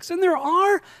 66. And there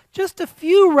are just a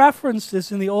few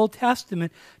references in the Old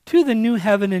Testament to the new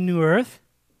heaven and new earth.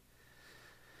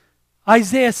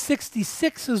 Isaiah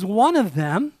 66 is one of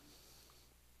them.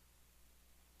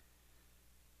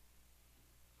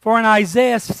 For in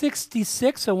Isaiah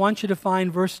 66, I want you to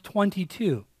find verse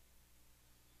 22.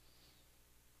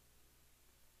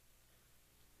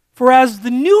 For as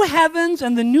the new heavens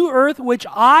and the new earth which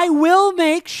I will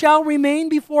make shall remain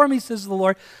before me, says the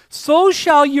Lord, so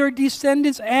shall your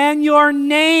descendants and your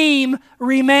name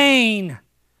remain.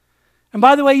 And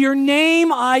by the way, your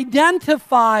name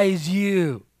identifies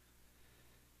you.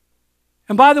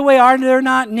 And by the way, are there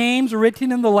not names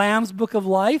written in the Lamb's Book of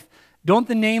Life? Don't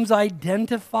the names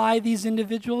identify these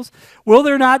individuals? Will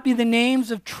there not be the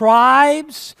names of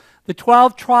tribes, the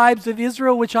 12 tribes of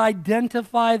Israel, which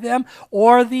identify them,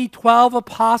 or the 12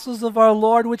 apostles of our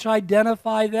Lord, which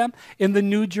identify them in the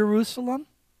New Jerusalem?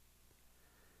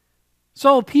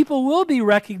 So people will be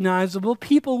recognizable,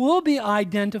 people will be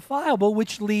identifiable,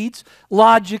 which leads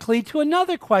logically to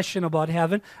another question about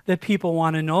heaven that people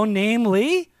want to know,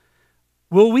 namely,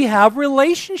 will we have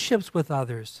relationships with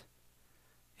others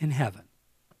in heaven?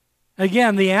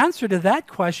 Again, the answer to that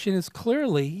question is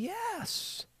clearly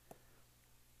yes.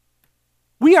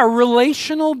 We are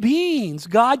relational beings.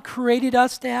 God created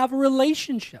us to have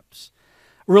relationships.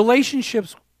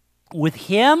 Relationships with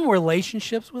Him,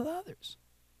 relationships with others.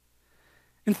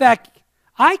 In fact,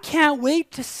 I can't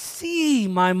wait to see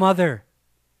my mother,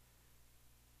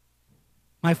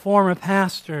 my former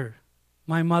pastor,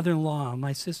 my mother-in-law,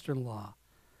 my sister-in-law,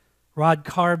 Rod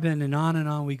Carbon, and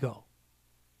on we go.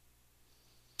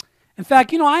 In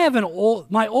fact, I have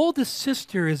my oldest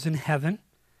sister is in heaven.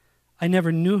 I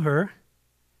never knew her.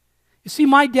 You see,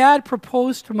 my dad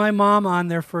proposed to my mom on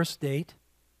their first date.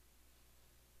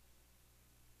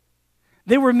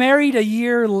 They were married a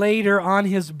year later on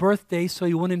his birthday so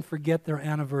he wouldn't forget their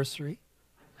anniversary.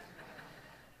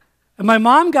 And my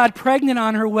mom got pregnant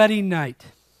on her wedding night.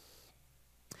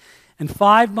 And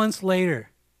 5 months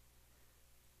later,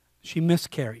 she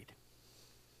miscarried.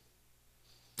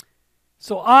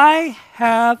 So I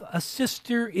have a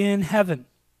sister in heaven.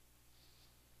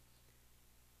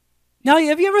 Now,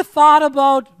 have you ever thought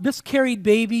about miscarried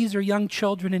babies or young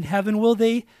children in heaven?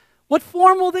 What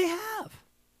form will they have?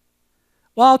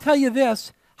 Well, I'll tell you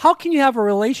this. How can you have a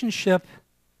relationship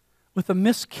with a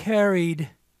miscarried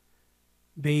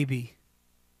baby?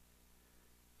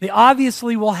 They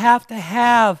obviously will have to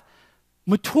have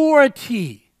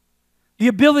maturity, the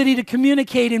ability to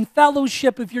communicate in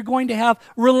fellowship if you're going to have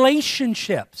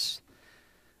relationships.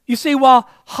 You say, well,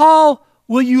 how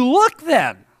will you look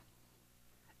then?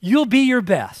 You'll be your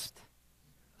best,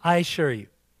 I assure you.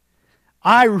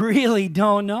 I really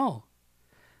don't know.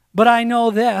 But I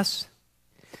know this,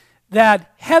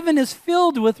 that heaven is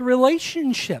filled with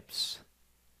relationships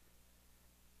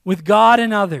with God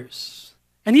and others.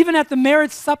 And even at the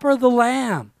marriage supper of the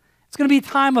Lamb, it's going to be a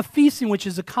time of feasting, which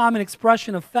is a common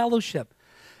expression of fellowship.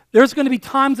 There's going to be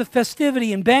times of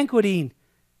festivity and banqueting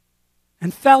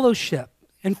and fellowship.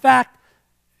 In fact,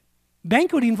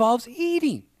 banqueting involves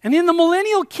eating. And in the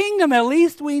millennial kingdom, at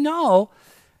least we know,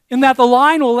 in that the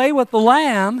lion will lay with the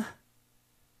lamb,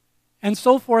 and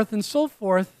so forth,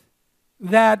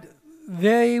 that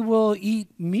they will eat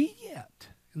meat yet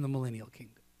in the millennial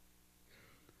kingdom.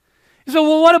 So,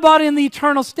 well, what about in the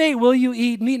eternal state? Will you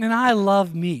eat meat? And I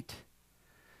love meat.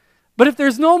 But if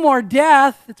there's no more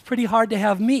death, it's pretty hard to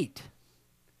have meat.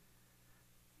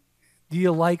 Do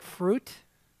you like fruit?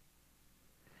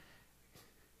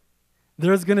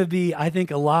 There's going to be, I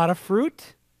think, a lot of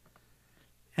fruit,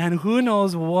 and who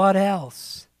knows what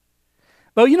else.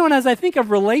 But and as I think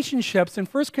of relationships in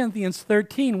 1 Corinthians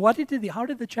 13, how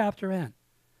did the chapter end?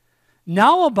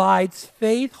 Now abides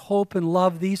faith, hope, and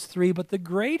love, these three, but the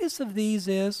greatest of these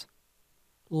is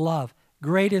love.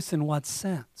 Greatest in what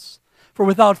sense? For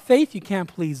without faith, you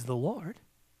can't please the Lord.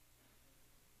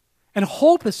 And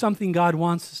hope is something God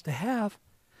wants us to have.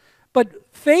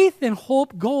 But faith and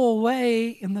hope go away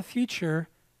in the future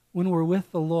when we're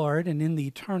with the Lord and in the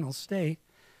eternal state.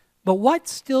 But what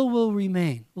still will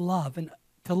remain? Love. And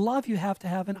to love, you have to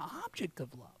have an object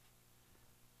of love.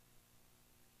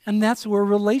 And that's where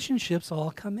relationships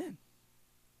all come in.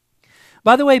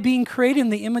 By the way, being created in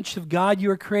the image of God, you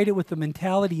are created with the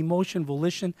mentality, emotion,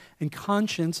 volition, and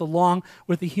conscience along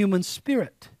with the human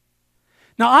spirit.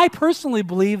 Now, I personally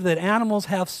believe that animals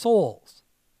have souls.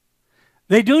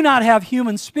 They do not have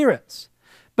human spirits.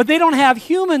 But they don't have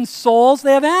human souls,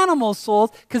 they have animal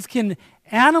souls. Because can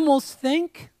animals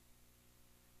think?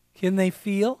 Can they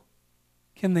feel?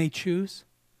 Can they choose?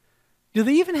 Do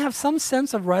they even have some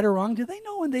sense of right or wrong? Do they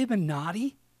know when they've been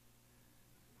naughty?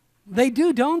 They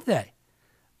do, don't they?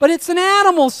 But it's an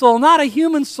animal soul, not a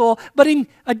human soul. But in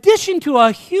addition to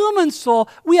a human soul,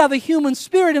 we have a human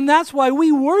spirit, and that's why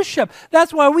we worship.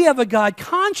 That's why we have a God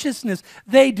consciousness.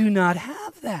 They do not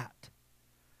have that.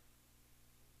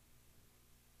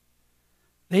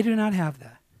 They do not have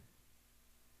that.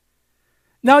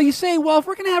 Now you say, well, if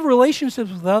we're going to have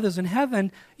relationships with others in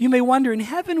heaven, you may wonder, in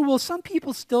heaven, will some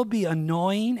people still be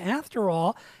annoying? After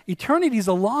all, eternity is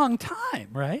a long time,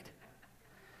 right?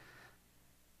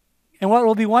 And what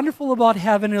will be wonderful about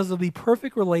heaven is there will be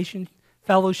perfect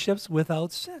fellowships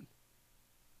without sin.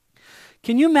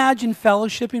 Can you imagine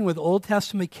fellowshipping with Old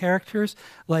Testament characters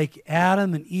like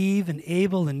Adam and Eve and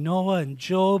Abel and Noah and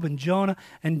Job and Jonah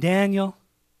and Daniel?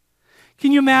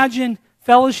 Can you imagine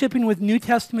fellowshipping with New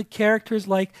Testament characters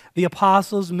like the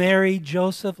apostles, Mary,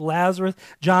 Joseph, Lazarus,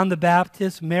 John the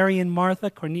Baptist, Mary and Martha,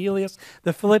 Cornelius,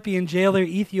 the Philippian jailer,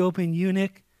 Ethiopian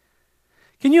eunuch?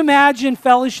 Can you imagine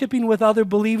fellowshipping with other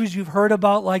believers you've heard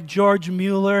about like George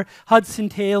Mueller, Hudson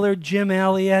Taylor, Jim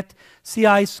Elliot,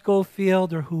 C.I.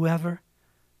 Scofield, or whoever?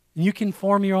 And you can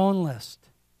form your own list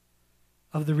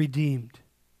of the redeemed.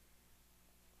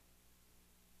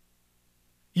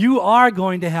 You are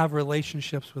going to have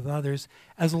relationships with others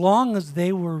as long as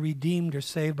they were redeemed or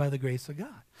saved by the grace of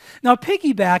God. Now,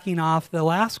 piggybacking off the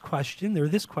last question, or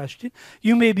this question,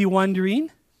 you may be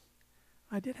wondering,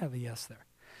 I did have a yes there.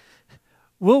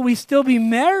 Will we still be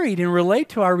married and relate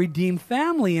to our redeemed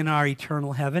family in our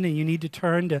eternal heaven? And you need to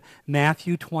turn to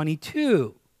Matthew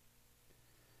 22.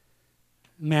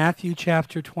 Matthew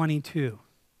chapter 22.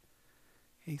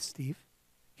 Hey, Steve,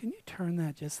 can you turn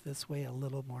that just this way a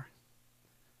little more?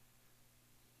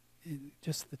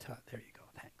 Just the top. There you go.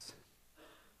 Thanks.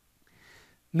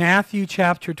 Matthew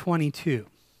chapter 22.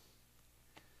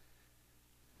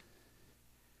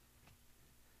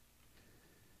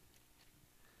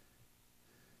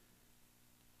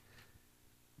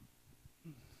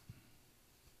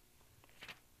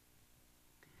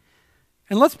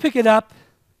 And let's pick it up.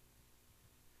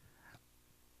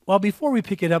 Well, before we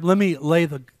pick it up, let me lay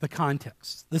the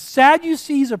context. The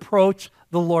Sadducees approached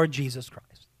the Lord Jesus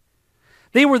Christ.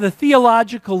 They were the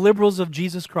theological liberals of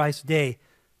Jesus Christ's day.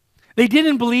 They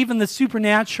didn't believe in the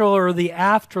supernatural or the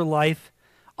afterlife,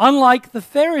 unlike the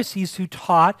Pharisees who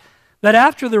taught that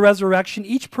after the resurrection,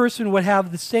 each person would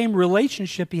have the same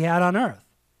relationship he had on earth.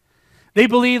 They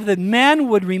believed that men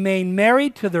would remain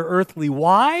married to their earthly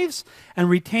wives and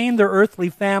retain their earthly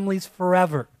families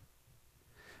forever.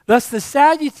 Thus, the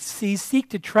Sadducees seek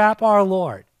to trap our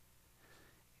Lord.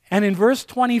 And in verse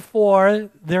 24,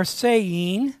 they're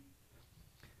saying,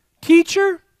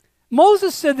 "Teacher,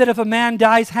 Moses said that if a man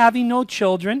dies having no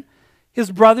children,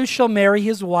 his brother shall marry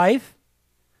his wife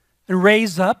and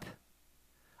raise up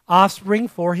offspring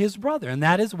for his brother." And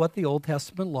that is what the Old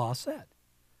Testament law said.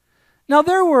 Now,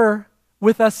 there were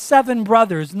with us 7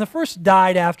 brothers, and the first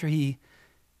died after he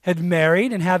had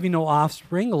married and having no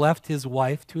offspring, left his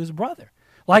wife to his brother.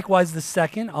 Likewise, the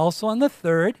second, also, and the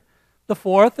third, the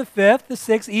fourth, the fifth, the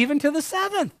sixth, even to the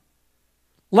 7th.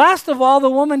 Last of all, the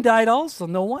woman died also.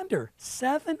 No wonder.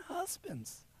 7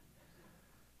 husbands.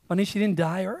 Funny she didn't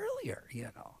die earlier,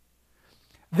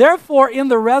 Therefore, in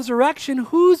the resurrection,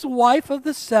 whose wife of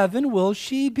the 7 will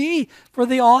she be? For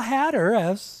they all had her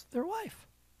as their wife.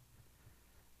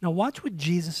 Now watch what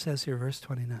Jesus says here, verse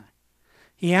 29.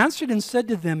 He answered and said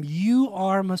to them, "You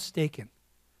are mistaken,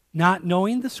 not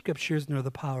knowing the Scriptures nor the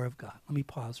power of God." Let me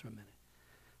pause for a minute.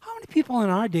 How many people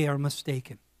in our day are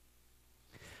mistaken?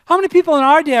 How many people in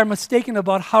our day are mistaken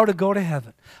about how to go to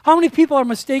heaven? How many people are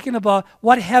mistaken about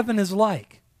what heaven is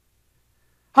like?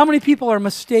 How many people are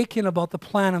mistaken about the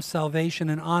plan of salvation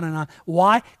and on and on?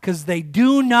 Why? Because they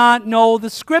do not know the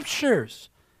Scriptures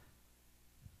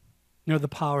nor the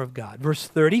power of God. Verse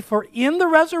 30, for in the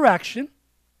resurrection,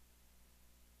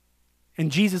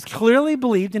 and Jesus clearly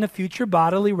believed in a future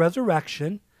bodily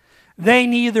resurrection, they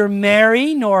neither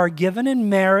marry nor are given in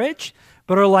marriage,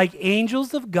 but are like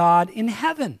angels of God in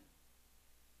heaven.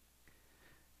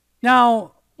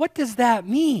 Now, what does that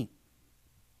mean?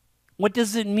 What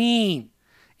does it mean?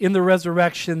 In the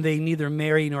resurrection, they neither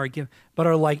marry nor are given, but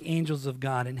are like angels of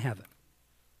God in heaven.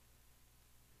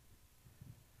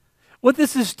 What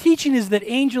this is teaching is that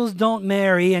angels don't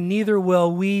marry, and neither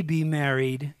will we be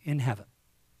married in heaven.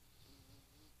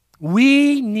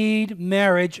 We need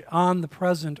marriage on the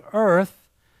present earth,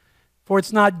 for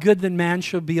it's not good that man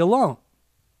should be alone.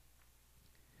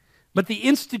 But the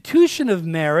institution of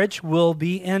marriage will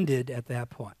be ended at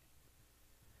that point.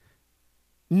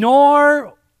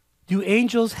 Nor do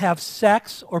angels have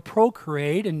sex or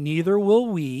procreate, and neither will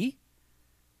we.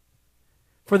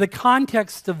 For the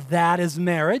context of that is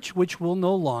marriage, which will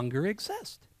no longer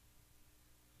exist.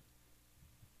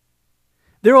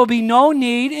 There will be no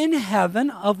need in heaven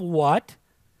of what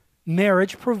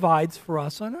marriage provides for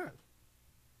us on earth.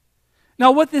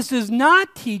 Now, what this is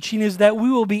not teaching is that we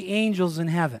will be angels in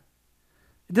heaven.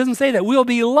 It doesn't say that. We'll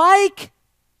be like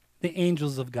the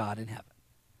angels of God in heaven.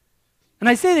 And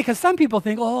I say that because some people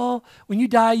think, oh, when you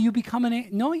die, you become an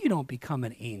angel. No, you don't become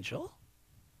an angel.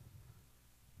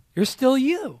 You're still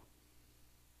you.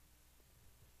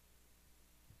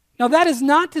 Now, that is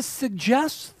not to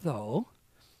suggest, though,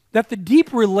 that the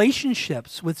deep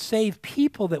relationships with saved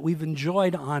people that we've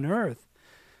enjoyed on earth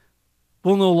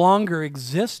will no longer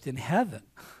exist in heaven,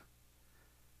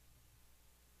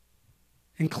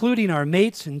 including our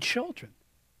mates and children.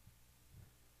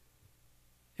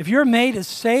 If your mate is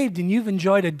saved and you've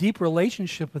enjoyed a deep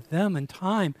relationship with them in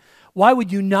time, why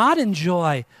would you not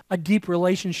enjoy a deep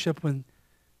relationship in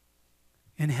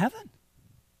heaven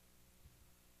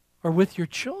or with your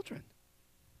children?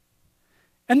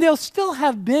 And they'll still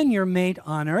have been your mate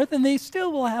on earth, and they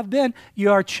still will have been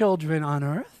your children on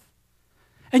earth.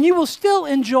 And you will still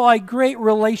enjoy great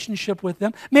relationship with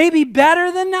them, maybe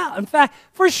better than now. In fact,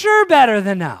 for sure better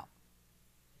than now.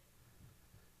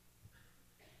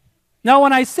 Now,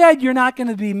 when I said you're not going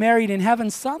to be married in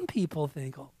heaven, some people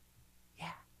think, oh,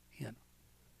 yeah, you know.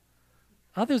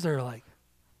 Others are like,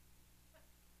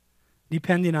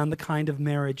 depending on the kind of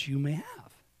marriage you may have.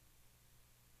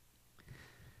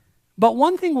 But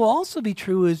one thing will also be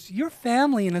true is your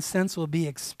family, in a sense, will be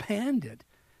expanded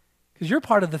because you're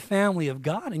part of the family of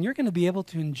God and you're going to be able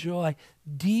to enjoy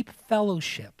deep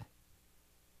fellowship.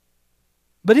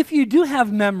 But if you do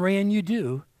have memory, and you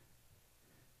do,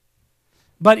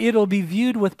 but it'll be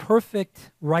viewed with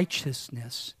perfect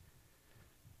righteousness,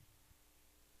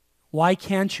 why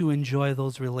can't you enjoy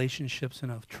those relationships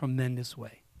in a tremendous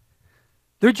way?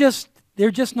 They're just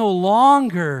no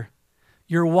longer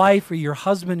your wife or your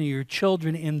husband or your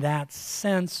children in that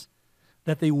sense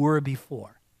that they were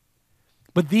before.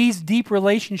 But these deep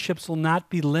relationships will not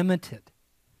be limited,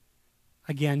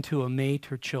 again, to a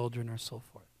mate or children or so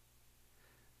forth.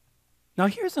 Now,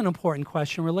 here's an important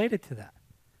question related to that.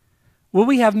 Will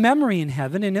we have memory in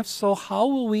heaven? And if so, how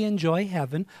will we enjoy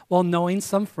heaven while knowing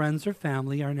some friends or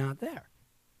family are not there?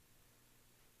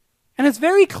 And it's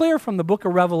very clear from the book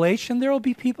of Revelation, there will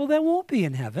be people that won't be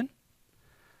in heaven.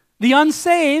 The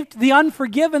unsaved, the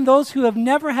unforgiven, those who have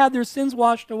never had their sins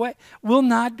washed away, will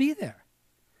not be there.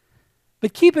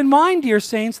 But keep in mind, dear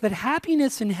saints, that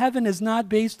happiness in heaven is not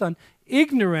based on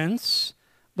ignorance,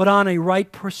 but on a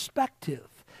right perspective,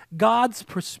 God's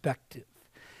perspective.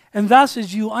 And thus,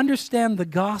 as you understand the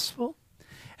gospel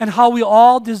and how we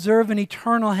all deserve an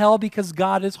eternal hell because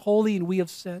God is holy and we have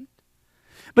sinned,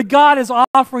 but God is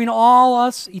offering all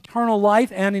us eternal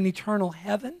life and an eternal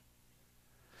heaven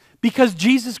because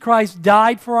Jesus Christ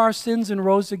died for our sins and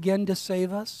rose again to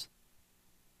save us.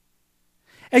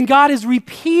 And God has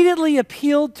repeatedly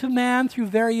appealed to man through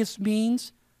various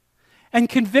means and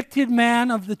convicted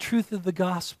man of the truth of the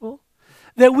gospel,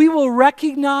 that we will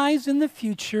recognize in the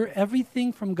future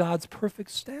everything from God's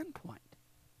perfect standpoint.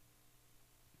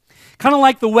 Kind of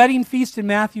like the wedding feast in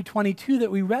Matthew 22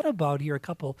 that we read about here a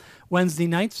couple Wednesday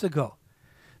nights ago.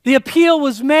 The appeal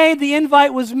was made, the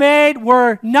invite was made,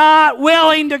 we're not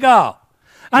willing to go.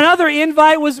 Another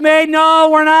invite was made, no,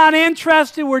 we're not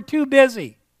interested, we're too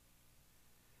busy.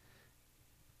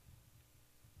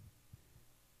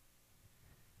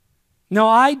 Now,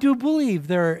 I do believe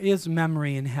there is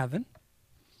memory in heaven.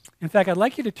 In fact, I'd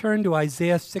like you to turn to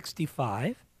Isaiah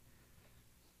 65.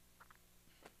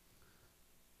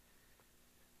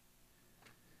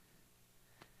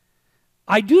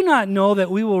 I do not know that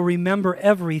we will remember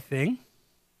everything,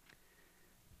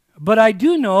 but I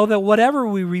do know that whatever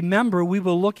we remember, we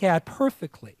will look at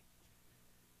perfectly.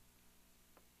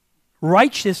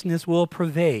 Righteousness will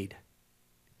pervade.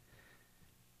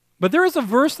 But there is a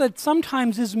verse that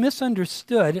sometimes is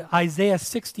misunderstood, Isaiah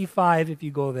 65, if you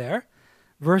go there,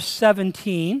 verse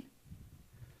 17.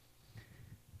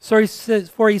 So he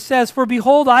says, "For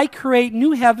behold, I create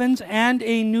new heavens and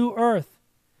a new earth,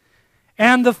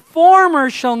 and the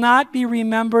former shall not be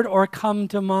remembered or come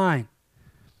to mind."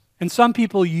 And some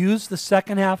people use the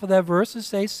second half of that verse to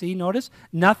say, see, notice,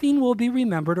 nothing will be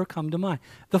remembered or come to mind.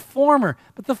 The former.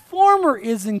 But the former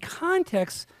is in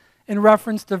context in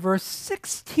reference to verse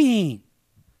 16.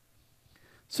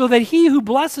 So that he who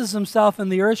blesses himself in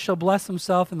the earth shall bless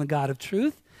himself in the God of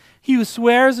truth. He who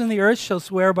swears in the earth shall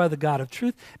swear by the God of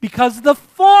truth, because the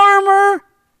former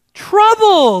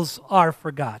troubles are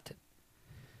forgotten,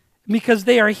 because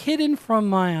they are hidden from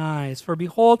my eyes. For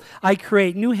behold, I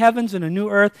create new heavens and a new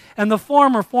earth, and the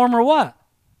former what?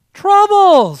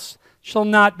 Troubles shall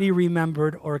not be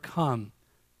remembered or come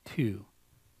to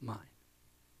mind.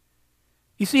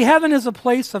 You see, heaven is a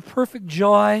place of perfect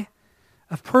joy,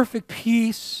 of perfect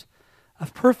peace,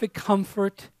 of perfect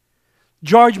comfort.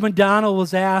 George MacDonald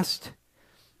was asked,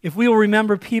 if we will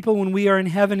remember people when we are in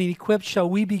heaven and equipped, shall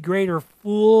we be greater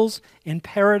fools in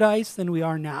paradise than we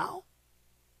are now?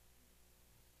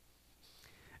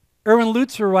 Erwin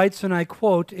Lutzer writes, and I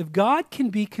quote, "If God can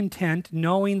be content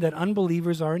knowing that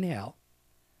unbelievers are in hell,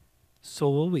 so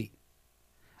will we.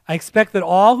 I expect that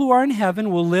all who are in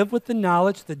heaven will live with the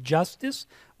knowledge that justice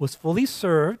was fully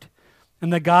served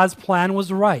and that God's plan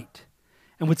was right.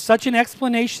 And with such an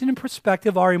explanation and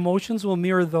perspective, our emotions will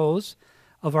mirror those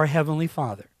of our Heavenly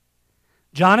Father."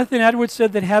 Jonathan Edwards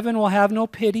said that heaven will have no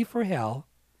pity for hell,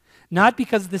 not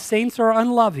because the saints are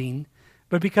unloving,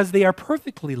 but because they are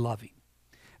perfectly loving.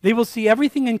 They will see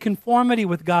everything in conformity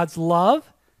with God's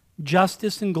love,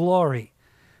 justice, and glory.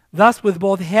 Thus, with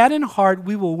both head and heart,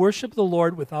 we will worship the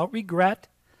Lord without regret,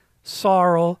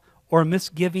 sorrow, or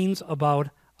misgivings about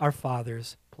our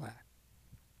Father's plan.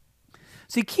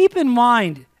 See, keep in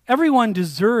mind, everyone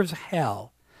deserves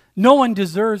hell. No one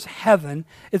deserves heaven.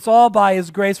 It's all by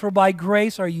His grace, for by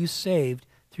grace are you saved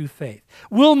through faith.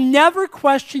 We'll never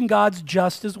question God's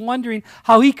justice, wondering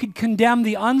how he could condemn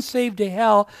the unsaved to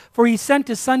hell, for he sent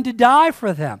his Son to die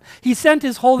for them. He sent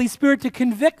his Holy Spirit to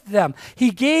convict them.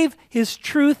 He gave his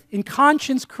truth in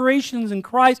conscience creations in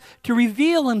Christ to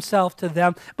reveal himself to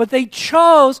them, but they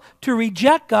chose to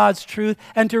reject God's truth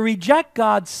and to reject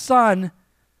God's Son.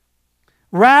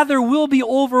 Rather, we'll be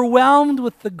overwhelmed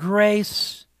with the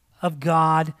grace of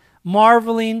God,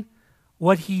 marveling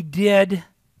what he did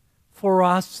for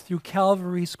us through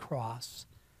Calvary's cross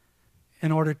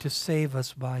in order to save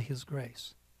us by his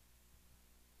grace.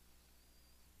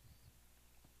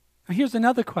 Now here's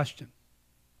another question.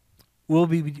 Will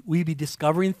we be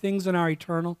discovering things in our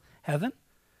eternal heaven?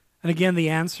 And again, the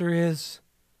answer is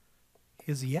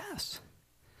yes.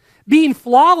 Being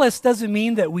flawless doesn't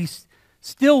mean that we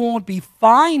still won't be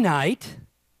finite,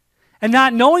 and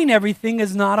not knowing everything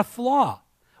is not a flaw.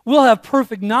 We'll have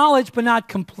perfect knowledge, but not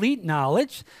complete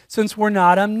knowledge, since we're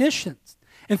not omniscient.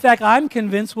 In fact, I'm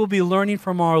convinced we'll be learning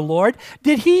from our Lord.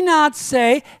 Did he not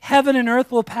say, heaven and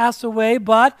earth will pass away,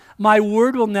 but my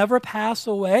word will never pass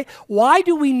away? Why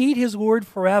do we need his word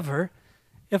forever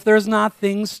if there's not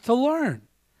things to learn?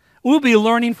 We'll be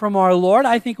learning from our Lord.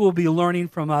 I think we'll be learning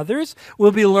from others.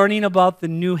 We'll be learning about the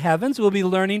new heavens. We'll be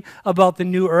learning about the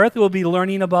new earth. We'll be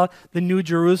learning about the new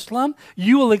Jerusalem.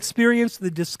 You will experience the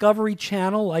Discovery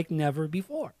Channel like never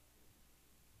before.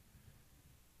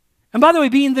 And by the way,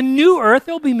 being the new earth,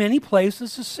 there'll be many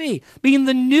places to see. Being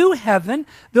the new heaven,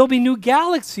 there'll be new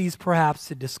galaxies perhaps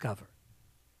to discover.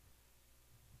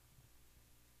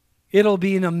 It'll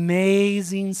be an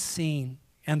amazing scene,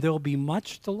 and there'll be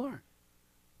much to learn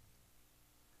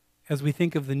as we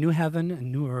think of the new heaven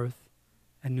and new earth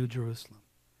and new Jerusalem.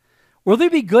 Will there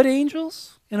be good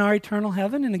angels in our eternal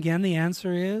heaven? And again, the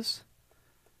answer is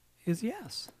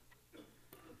yes.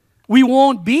 We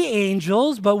won't be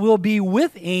angels, but we'll be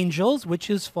with angels, which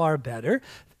is far better.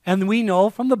 And we know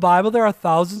from the Bible there are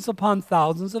thousands upon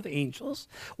thousands of angels.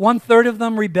 1/3 of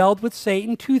them rebelled with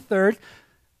Satan. 2/3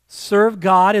 serve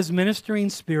God as ministering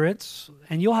spirits,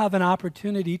 and you'll have an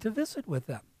opportunity to visit with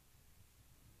them.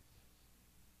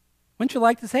 Wouldn't you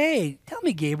like to say, hey, tell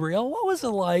me, Gabriel, what was it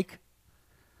like?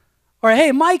 Or,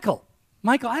 hey, Michael,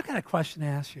 I've got a question to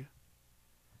ask you.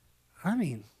 I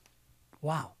mean,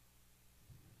 wow.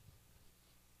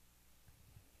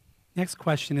 Next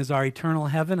question, is our eternal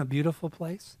heaven a beautiful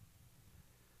place?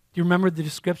 Do you remember the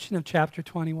description of chapter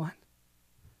 21?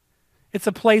 It's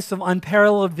a place of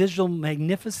unparalleled visual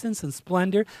magnificence and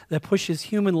splendor that pushes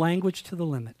human language to the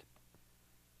limit.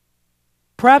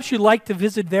 Perhaps you'd like to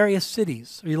visit various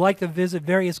cities, or you'd like to visit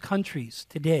various countries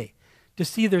today to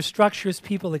see their structures,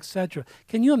 people, etc.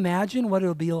 Can you imagine what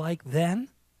it'll be like then?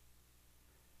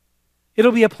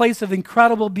 It'll be a place of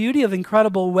incredible beauty, of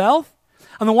incredible wealth.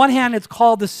 On the one hand, it's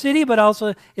called the city, but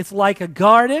also it's like a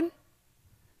garden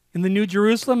in the New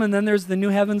Jerusalem, and then there's the new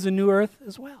heavens and new earth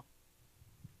as well.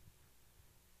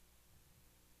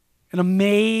 An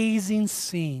amazing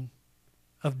scene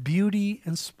of beauty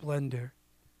and splendor.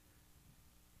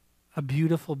 A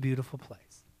beautiful, beautiful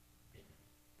place.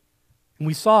 And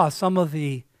we saw some of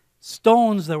the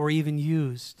stones that were even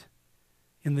used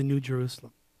in the New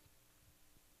Jerusalem.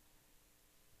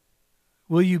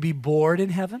 Will you be bored in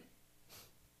heaven?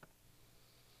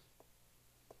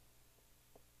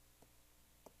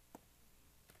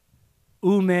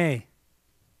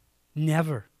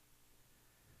 Never.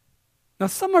 Now,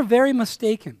 some are very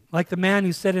mistaken, like the man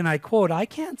who said, and I quote, I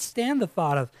can't stand the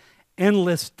thought of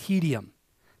endless tedium,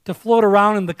 to float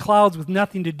around in the clouds with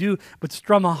nothing to do but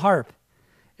strum a harp.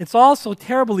 It's all so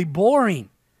terribly boring.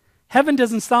 Heaven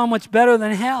doesn't sound much better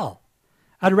than hell.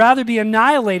 I'd rather be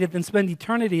annihilated than spend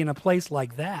eternity in a place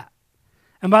like that.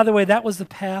 And by the way, that was the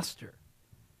pastor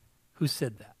who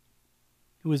said that,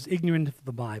 who was ignorant of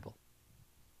the Bible.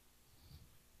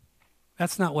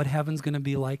 That's not what heaven's going to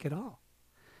be like at all.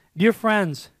 Dear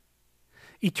friends,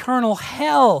 eternal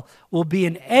hell will be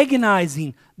an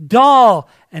agonizing, dull,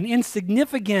 and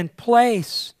insignificant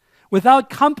place, without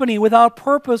company, without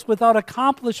purpose, without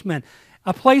accomplishment,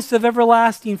 a place of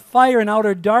everlasting fire and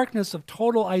outer darkness, of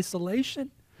total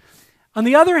isolation. On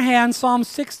the other hand, Psalm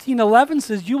 16:11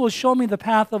 says, you will show me the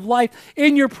path of life.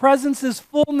 In your presence is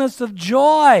fullness of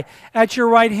joy. At your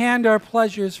right hand are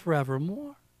pleasures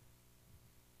forevermore.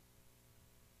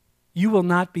 You will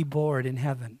not be bored in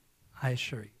heaven, I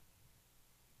assure you.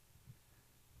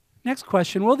 Next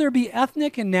question, will there be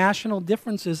ethnic and national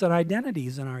differences and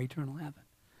identities in our eternal heaven?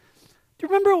 Do you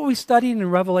remember what we studied in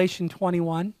Revelation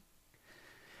 21?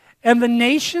 And the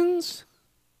nations,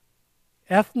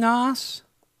 ethnos,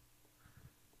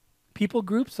 people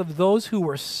groups of those who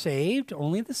were saved,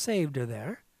 only the saved are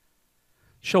there,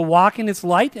 shall walk in its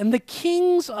light, and the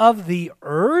kings of the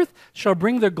earth shall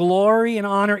bring their glory and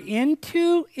honor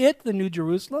into it, the New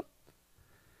Jerusalem.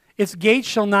 Its gates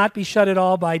shall not be shut at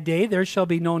all by day. There shall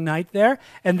be no night there.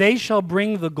 And they shall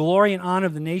bring the glory and honor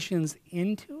of the nations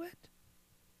into it.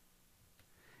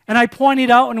 And I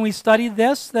pointed out when we studied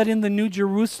this that in the New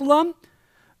Jerusalem,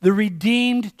 the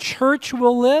redeemed church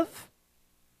will live.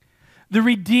 The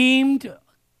redeemed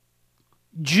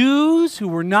Jews who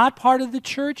were not part of the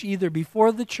church, either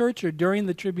before the church or during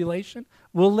the tribulation,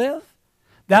 will live.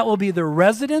 That will be their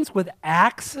residence with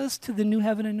access to the new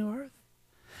heaven and new earth.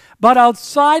 But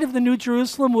outside of the New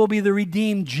Jerusalem will be the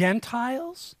redeemed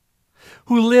Gentiles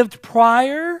who lived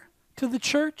prior to the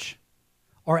church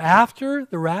or after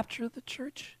the rapture of the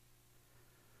church,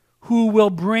 who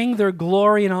will bring their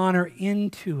glory and honor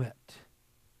into it.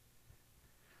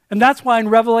 And that's why in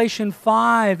Revelation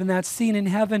 5, in that scene in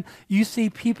heaven, you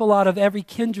see people out of every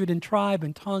kindred and tribe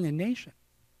and tongue and nation.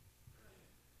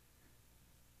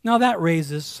 Now that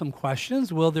raises some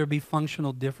questions. Will there be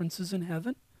functional differences in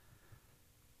heaven?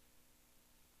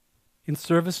 In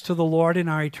service to the Lord in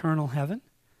our eternal heaven?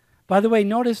 By the way,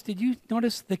 did you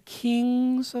notice the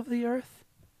kings of the earth?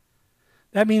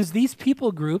 That means these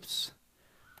people groups,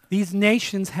 these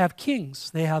nations have kings.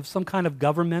 They have some kind of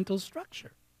governmental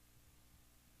structure.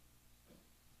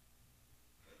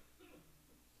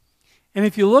 And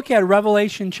if you look at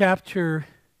Revelation chapter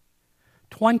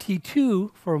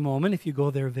 22 for a moment, if you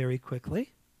go there very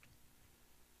quickly.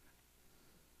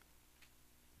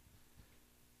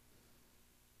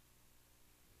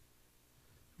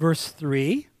 Verse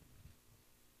 3,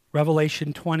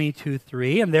 Revelation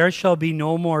 22:3, and there shall be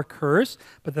no more curse,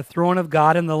 but the throne of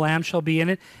God and the Lamb shall be in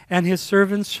it, and his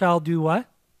servants shall do what?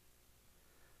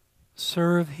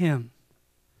 Serve him.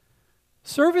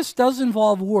 Service does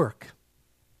involve work.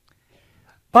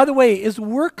 By the way, is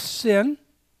work sin?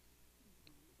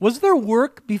 Was there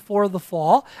work before the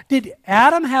fall? Did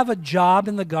Adam have a job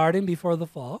in the garden before the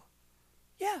fall?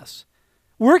 Yes.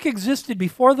 Work existed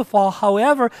before the fall.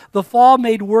 However, the fall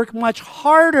made work much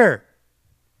harder.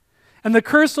 And the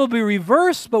curse will be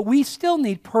reversed, but we still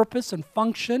need purpose and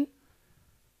function,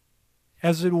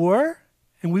 as it were,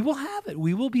 and we will have it.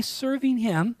 We will be serving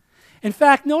him. In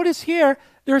fact, notice here,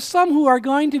 there are some who are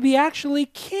going to be actually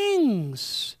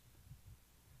kings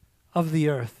of the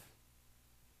earth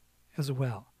as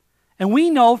well. And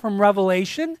we know from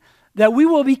Revelation that we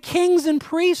will be kings and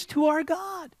priests to our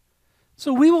God.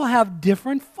 So we will have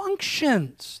different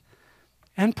functions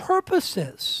and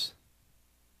purposes.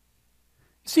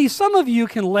 See, some of you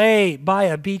can lay by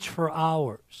a beach for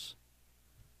hours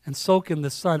and soak in the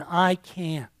sun. I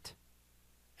can't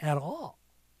at all.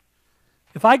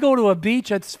 If I go to a beach,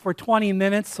 it's for 20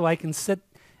 minutes so I can sit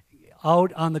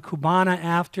out on the cubana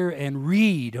after and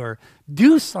read or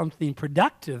do something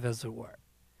productive, as it were.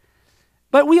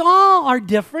 But we all are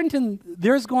different, and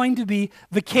there's going to be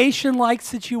vacation-like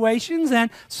situations and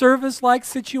service-like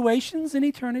situations in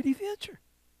eternity future.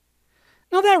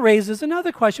 Now that raises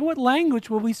another question. What language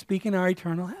will we speak in our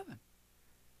eternal heaven?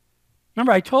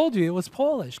 Remember, I told you it was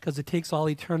Polish because it takes all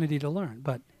eternity to learn.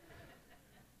 But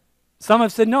some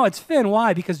have said, no, it's Finn.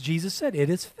 Why? Because Jesus said, it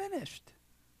is finished.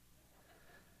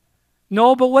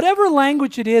 No, but whatever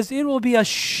language it will be a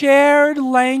shared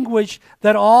language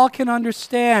that all can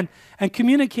understand and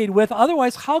communicate with.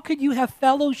 Otherwise, how could you have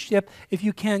fellowship if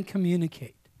you can't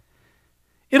communicate?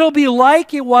 It'll be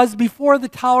like it was before the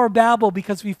Tower of Babel,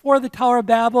 because before the Tower of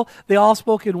Babel, they all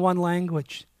spoke in one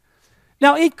language.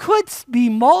 Now, it could be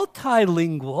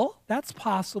multilingual. That's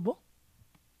possible.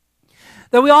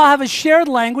 That we all have a shared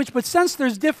language, but since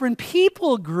there's different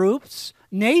people groups,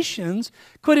 nations,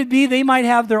 could it be they might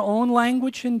have their own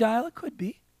language and dialect? Could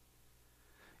be.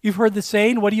 You've heard the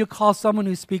saying, what do you call someone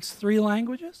who speaks 3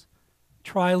 languages?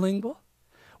 Trilingual.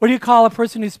 What do you call a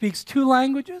person who speaks 2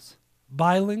 languages?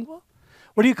 Bilingual.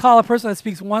 What do you call a person that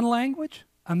speaks 1 language?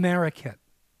 American.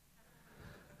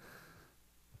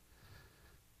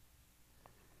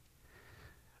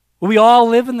 Will we all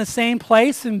live in the same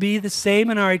place and be the same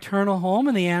in our eternal home?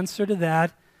 And the answer to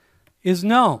that is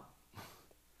no.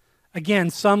 Again,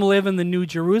 some live in the New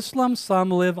Jerusalem,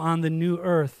 some live on the new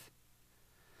earth.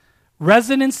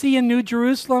 Residency in New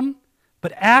Jerusalem,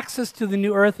 but access to the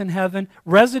new earth and heaven.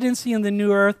 Residency in the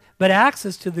new earth, but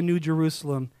access to the New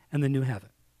Jerusalem and the new heaven.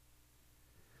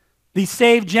 The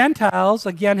saved Gentiles,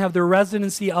 again, have their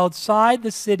residency outside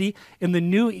the city in the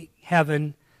new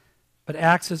heaven, but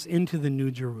access into the New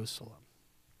Jerusalem.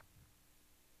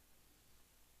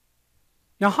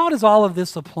 Now, how does all of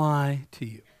this apply to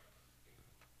you?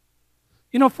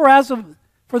 You know, for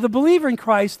the believer in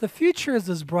Christ, the future is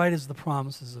as bright as the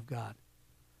promises of God.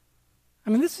 I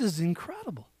mean, this is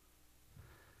incredible.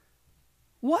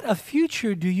 what a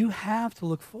future do you have to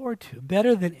look forward to?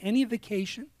 Better than any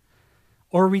vacation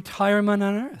or retirement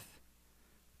on earth,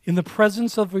 in the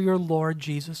presence of your Lord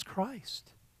Jesus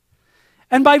Christ.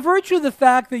 And by virtue of the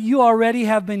fact that you already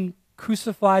have been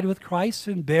crucified with Christ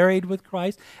and buried with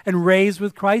Christ and raised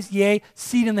with Christ, yea,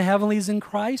 seated in the heavenlies in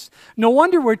Christ, no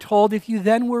wonder we're told, if you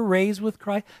then were raised with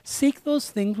Christ, seek those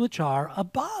things which are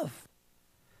above,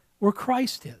 where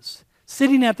Christ is,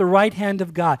 sitting at the right hand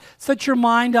of God. Set your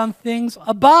mind on things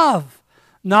above,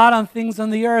 not on things on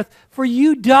the earth. For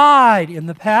you died in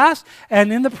the past,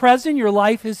 and in the present your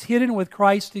life is hidden with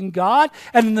Christ in God.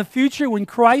 And in the future, when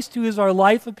Christ, who is our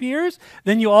life, appears,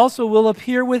 then you also will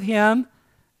appear with him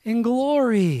in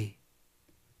glory.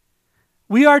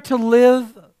 We are to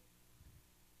live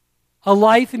a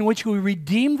life in which we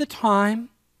redeem the time,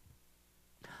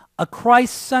 a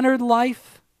Christ-centered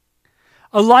life,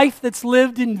 a life that's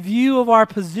lived in view of our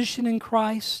position in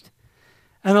Christ,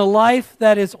 and a life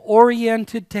that is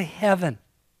oriented to heaven.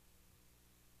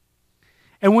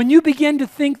 And when you begin to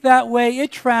think that way,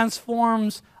 it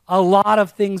transforms a lot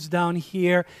of things down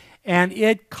here, and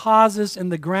it causes, in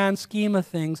the grand scheme of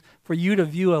things, for you to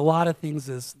view a lot of things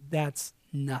as that's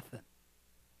nothing.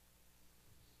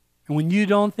 And when you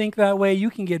don't think that way,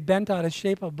 you can get bent out of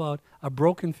shape about a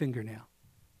broken fingernail.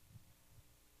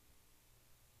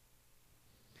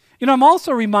 You know, I'm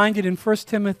also reminded in 1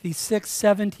 Timothy 6,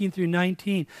 17 through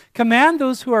 19, command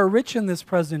those who are rich in this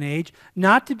present age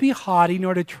not to be haughty,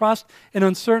 nor to trust in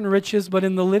uncertain riches, but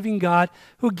in the living God,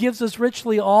 who gives us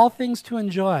richly all things to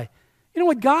enjoy. You know,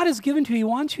 what God has given to you, he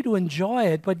wants you to enjoy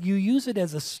it, but you use it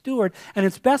as a steward, and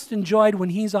it's best enjoyed when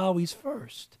he's always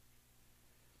first.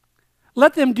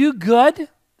 Let them do good,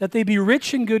 that they be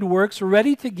rich in good works,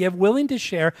 ready to give, willing to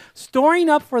share, storing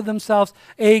up for themselves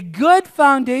a good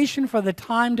foundation for the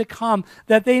time to come,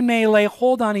 that they may lay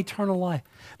hold on eternal life.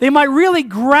 They might really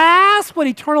grasp what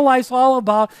eternal life is all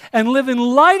about and live in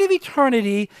light of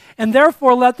eternity, and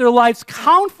therefore let their lives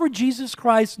count for Jesus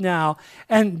Christ now,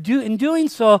 and in doing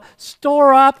so,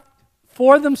 store up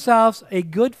for themselves a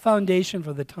good foundation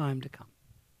for the time to come.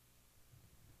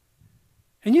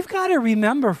 And you've got to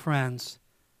remember, friends,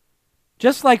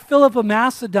 just like Philip of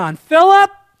Macedon, Philip,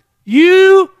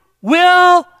 you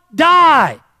will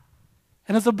die.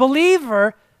 And as a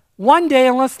believer, one day,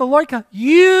 unless the Lord comes,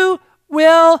 you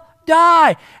will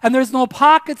die. And there's no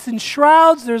pockets and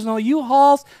shrouds. There's no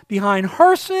U-Hauls behind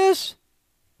hearses.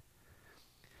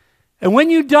 And when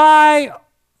you die,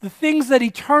 the things that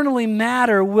eternally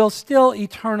matter will still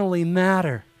eternally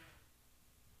matter.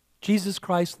 Jesus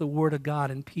Christ, the Word of God,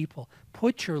 and people.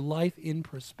 Put your life in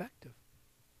perspective.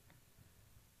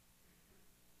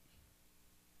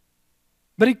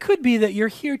 But it could be that you're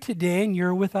here today and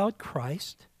you're without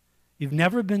Christ. You've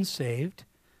never been saved.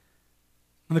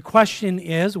 And the question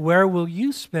is, where will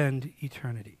you spend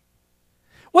eternity?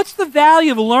 What's the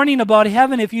value of learning about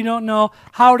heaven if you don't know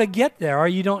how to get there, or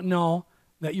you don't know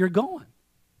that you're going?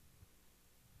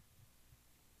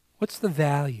 What's the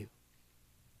value?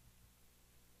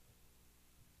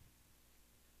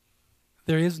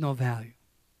 There is no value.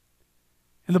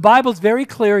 And the Bible's very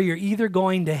clear, you're either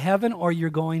going to heaven or you're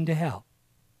going to hell.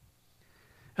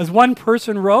 As one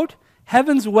person wrote,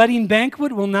 heaven's wedding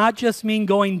banquet will not just mean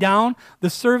going down the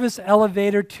service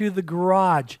elevator to the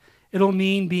garage. It'll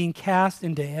mean being cast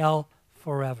into hell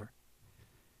forever.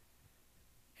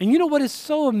 And you know what is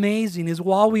so amazing is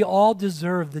while we all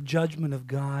deserve the judgment of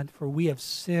God, for we have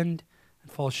sinned and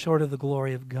fall short of the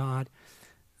glory of God,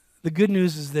 the good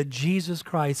news is that Jesus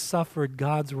Christ suffered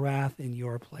God's wrath in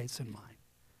your place and mine.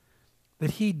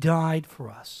 That he died for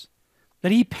us.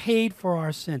 That he paid for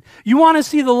our sin. You want to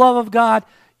see the love of God?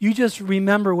 You just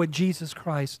remember what Jesus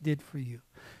Christ did for you.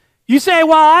 You say,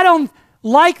 well, I don't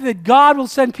like that God will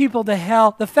send people to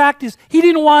hell. The fact is, he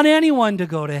didn't want anyone to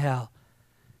go to hell.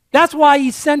 That's why he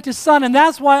sent his son, and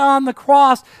that's why on the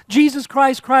cross, Jesus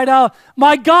Christ cried out,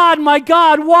 my God,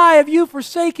 why have you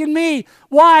forsaken me?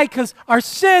 Why? Because our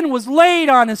sin was laid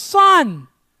on his son.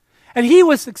 And he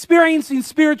was experiencing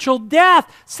spiritual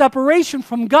death, separation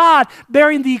from God,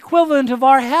 bearing the equivalent of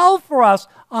our hell for us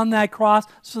on that cross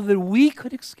so that we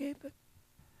could escape it.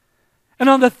 And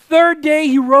on the third day,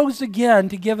 he rose again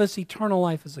to give us eternal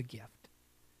life as a gift.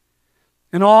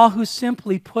 And all who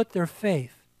simply put their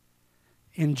faith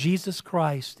in Jesus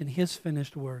Christ and his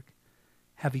finished work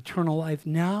have eternal life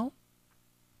now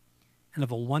and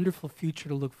have a wonderful future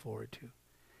to look forward to.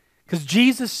 Because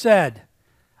Jesus said,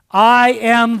 I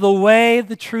am the way,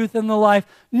 the truth, and the life.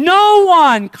 No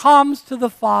one comes to the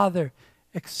Father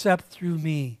except through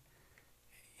me.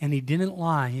 And he didn't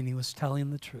lie, and he was telling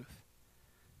the truth.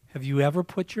 Have you ever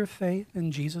put your faith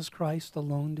in Jesus Christ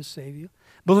alone to save you?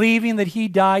 Believing that he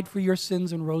died for your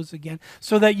sins and rose again,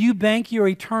 so that you bank your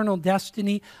eternal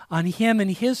destiny on him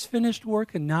and his finished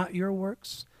work and not your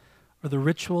works or the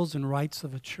rituals and rites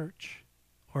of a church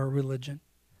or a religion.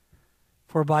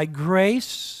 For by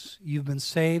grace you've been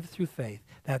saved through faith,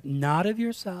 that not of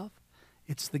yourself,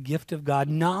 it's the gift of God,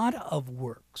 not of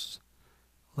works,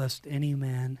 lest any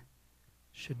man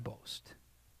should boast.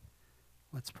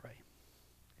 Let's pray.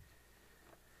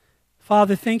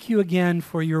 Father, thank you again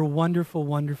for your wonderful,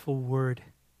 wonderful word.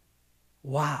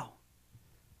 Wow.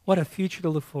 What a future to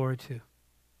look forward to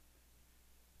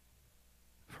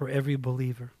for every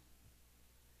believer.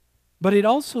 But it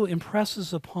also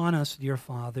impresses upon us, dear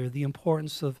Father, the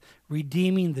importance of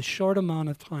redeeming the short amount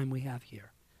of time we have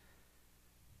here.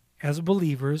 As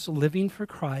believers, living for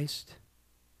Christ,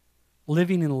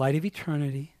 living in light of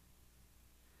eternity,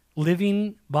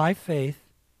 living by faith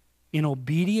in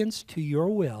obedience to your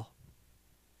will,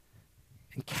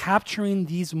 and capturing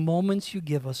these moments you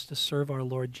give us to serve our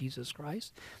Lord Jesus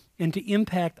Christ and to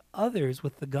impact others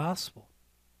with the gospel.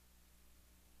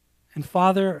 And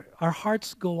Father, our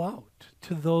hearts go out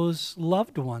to those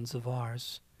loved ones of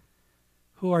ours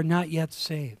who are not yet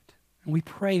saved, and we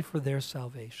pray for their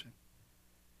salvation.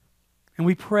 And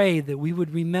we pray that we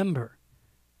would remember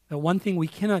that one thing we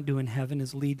cannot do in heaven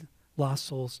is lead lost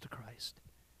souls to Christ.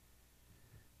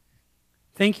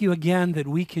 Thank you again that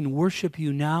we can worship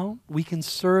you now, we can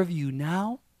serve you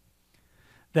now,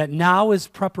 that now is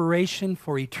preparation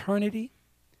for eternity.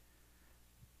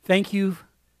 Thank you,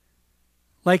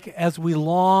 like as we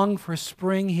long for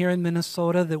spring here in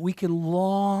Minnesota, that we can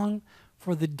long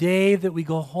for the day that we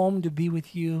go home to be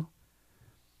with you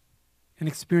and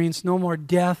experience no more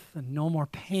death and no more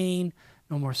pain,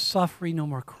 no more suffering, no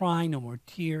more crying, no more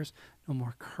tears, no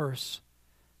more curse,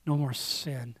 no more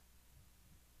sin.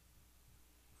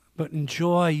 But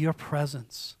enjoy your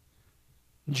presence.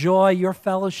 Enjoy your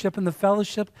fellowship and the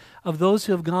fellowship of those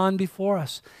who have gone before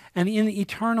us. And in the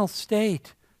eternal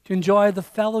state, to enjoy the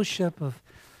fellowship of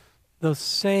those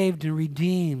saved and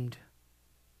redeemed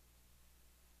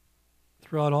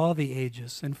throughout all the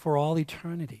ages and for all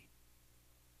eternity.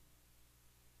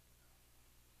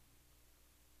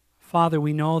 Father,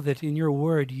 we know that in your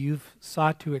word you've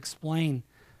sought to explain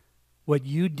what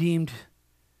you deemed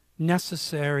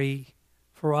necessary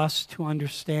for us to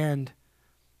understand,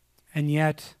 and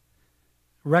yet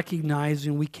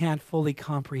recognizing we can't fully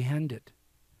comprehend it.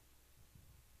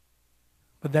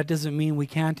 But that doesn't mean we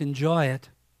can't enjoy it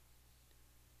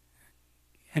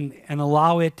and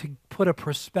allow it to put a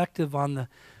perspective on the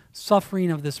suffering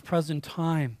of this present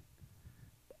time,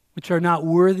 which are not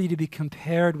worthy to be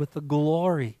compared with the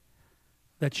glory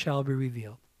that shall be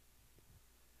revealed.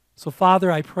 So,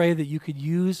 Father, I pray that you could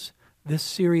use this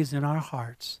series in our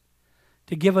hearts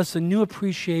to give us a new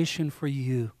appreciation for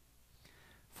you,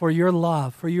 for your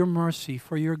love, for your mercy,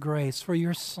 for your grace, for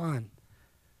your Son,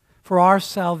 for our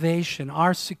salvation,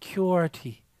 our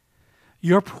security,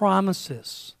 your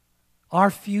promises, our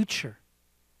future,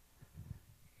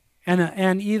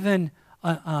 and even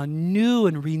a new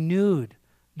and renewed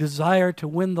desire to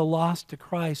win the lost to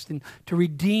Christ and to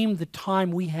redeem the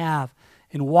time we have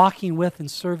in walking with and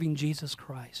serving Jesus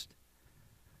Christ,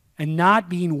 and not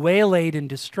being waylaid and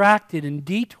distracted and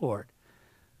detoured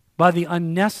by the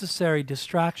unnecessary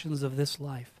distractions of this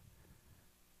life.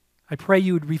 I pray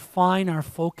you would refine our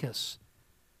focus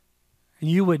and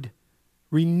you would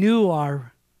renew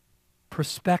our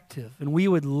perspective and we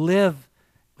would live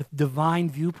with divine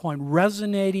viewpoint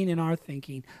resonating in our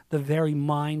thinking, the very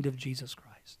mind of Jesus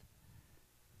Christ.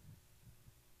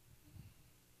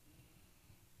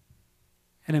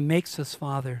 And it makes us,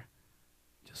 Father,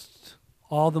 just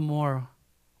all the more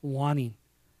wanting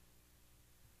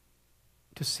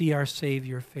to see our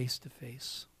Savior face to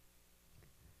face.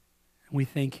 And we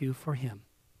thank you for him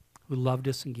who loved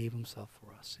us and gave himself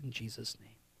for us. In Jesus'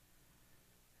 name,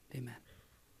 amen.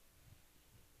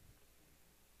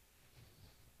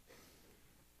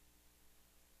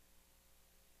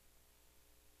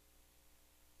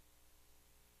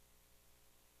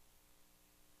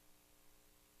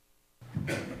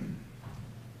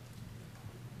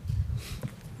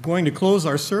 Going to close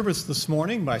our service this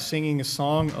morning by singing a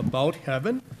song about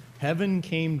heaven. Heaven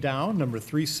Came Down, number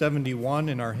 371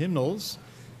 in our hymnals.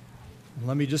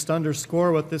 Let me just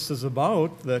underscore what this is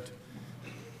about, that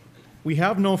we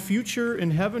have no future in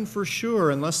heaven for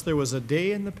sure unless there was a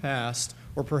day in the past,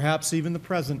 or perhaps even the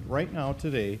present right now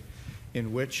today,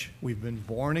 in which we've been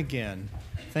born again.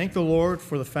 Thank the Lord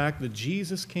for the fact that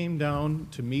Jesus came down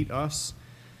to meet us.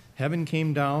 Heaven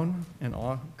came down, and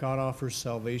God offers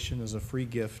salvation as a free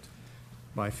gift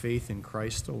by faith in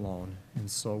Christ alone. And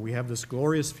so we have this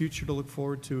glorious future to look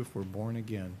forward to if we're born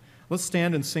again. Let's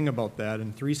stand and sing about that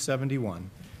in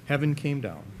 371. Heaven Came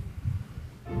Down.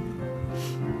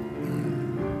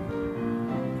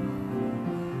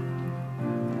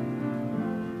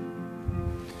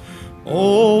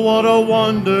 Oh, what a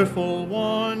wonderful,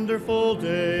 wonderful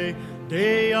day,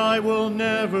 day I will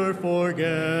never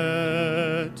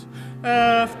forget.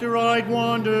 After I'd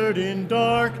wandered in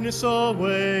darkness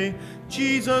away,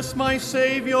 Jesus, my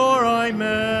Savior, I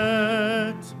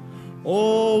met.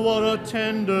 Oh, what a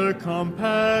tender,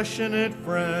 compassionate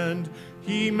friend.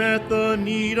 He met the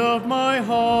need of my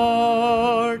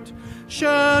heart.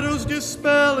 Shadows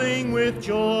dispelling with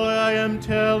joy, I am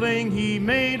telling, He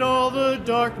made all the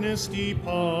darkness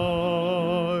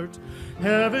depart.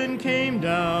 Heaven came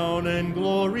down and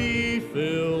glory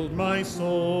filled my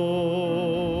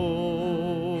soul.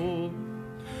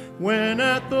 When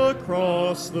at the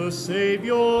cross the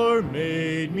Savior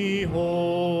made me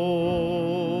whole.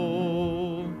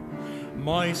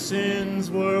 My sins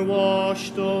were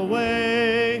washed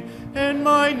away, and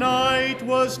my night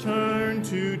was turned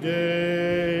to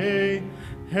day.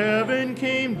 Heaven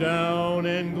came down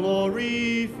and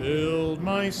glory filled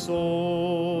my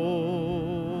soul.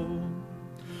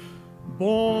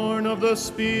 Born of the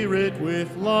Spirit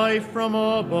with life from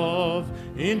above,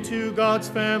 into God's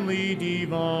family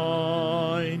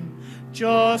divine,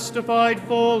 justified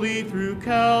fully through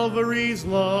Calvary's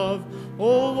love,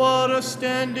 oh, what a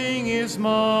standing is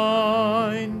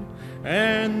mine.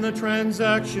 And the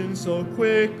transaction so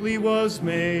quickly was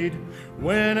made,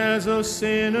 when as a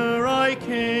sinner I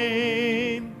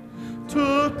came.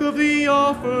 Took of the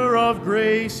offer of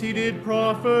grace He did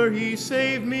proffer, He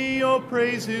saved me, oh,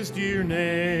 praise His dear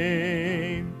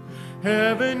name.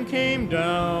 Heaven came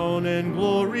down and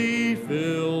glory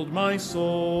filled my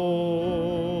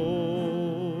soul.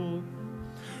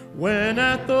 When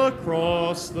at the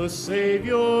cross the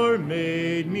Savior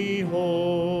made me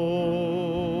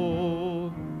whole.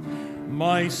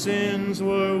 My sins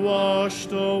were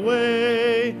washed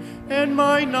away, and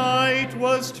my night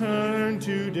was turned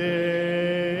to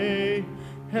day.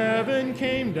 Heaven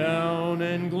came down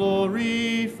and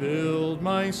glory filled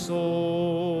my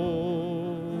soul.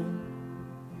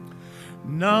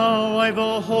 Now I've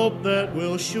a hope that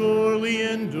will surely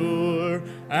endure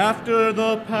after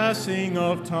the passing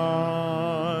of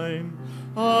time.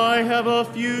 I have a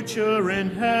future in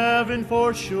heaven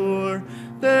for sure,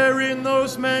 there in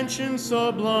those mansions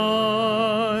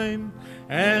sublime.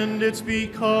 And it's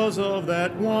because of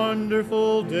that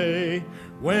wonderful day,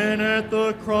 when at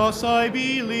the cross I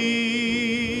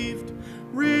believed,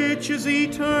 riches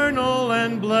eternal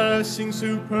and blessings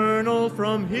supernal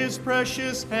from His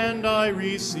precious hand I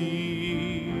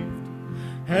received.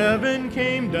 Heaven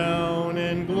came down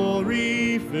and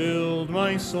glory filled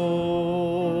my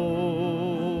soul.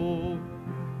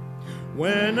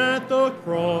 When at the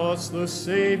cross the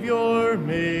Savior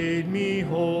made me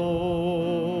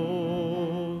whole.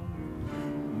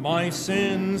 My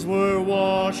sins were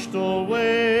washed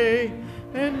away,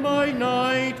 and my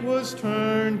night was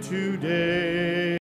turned to day.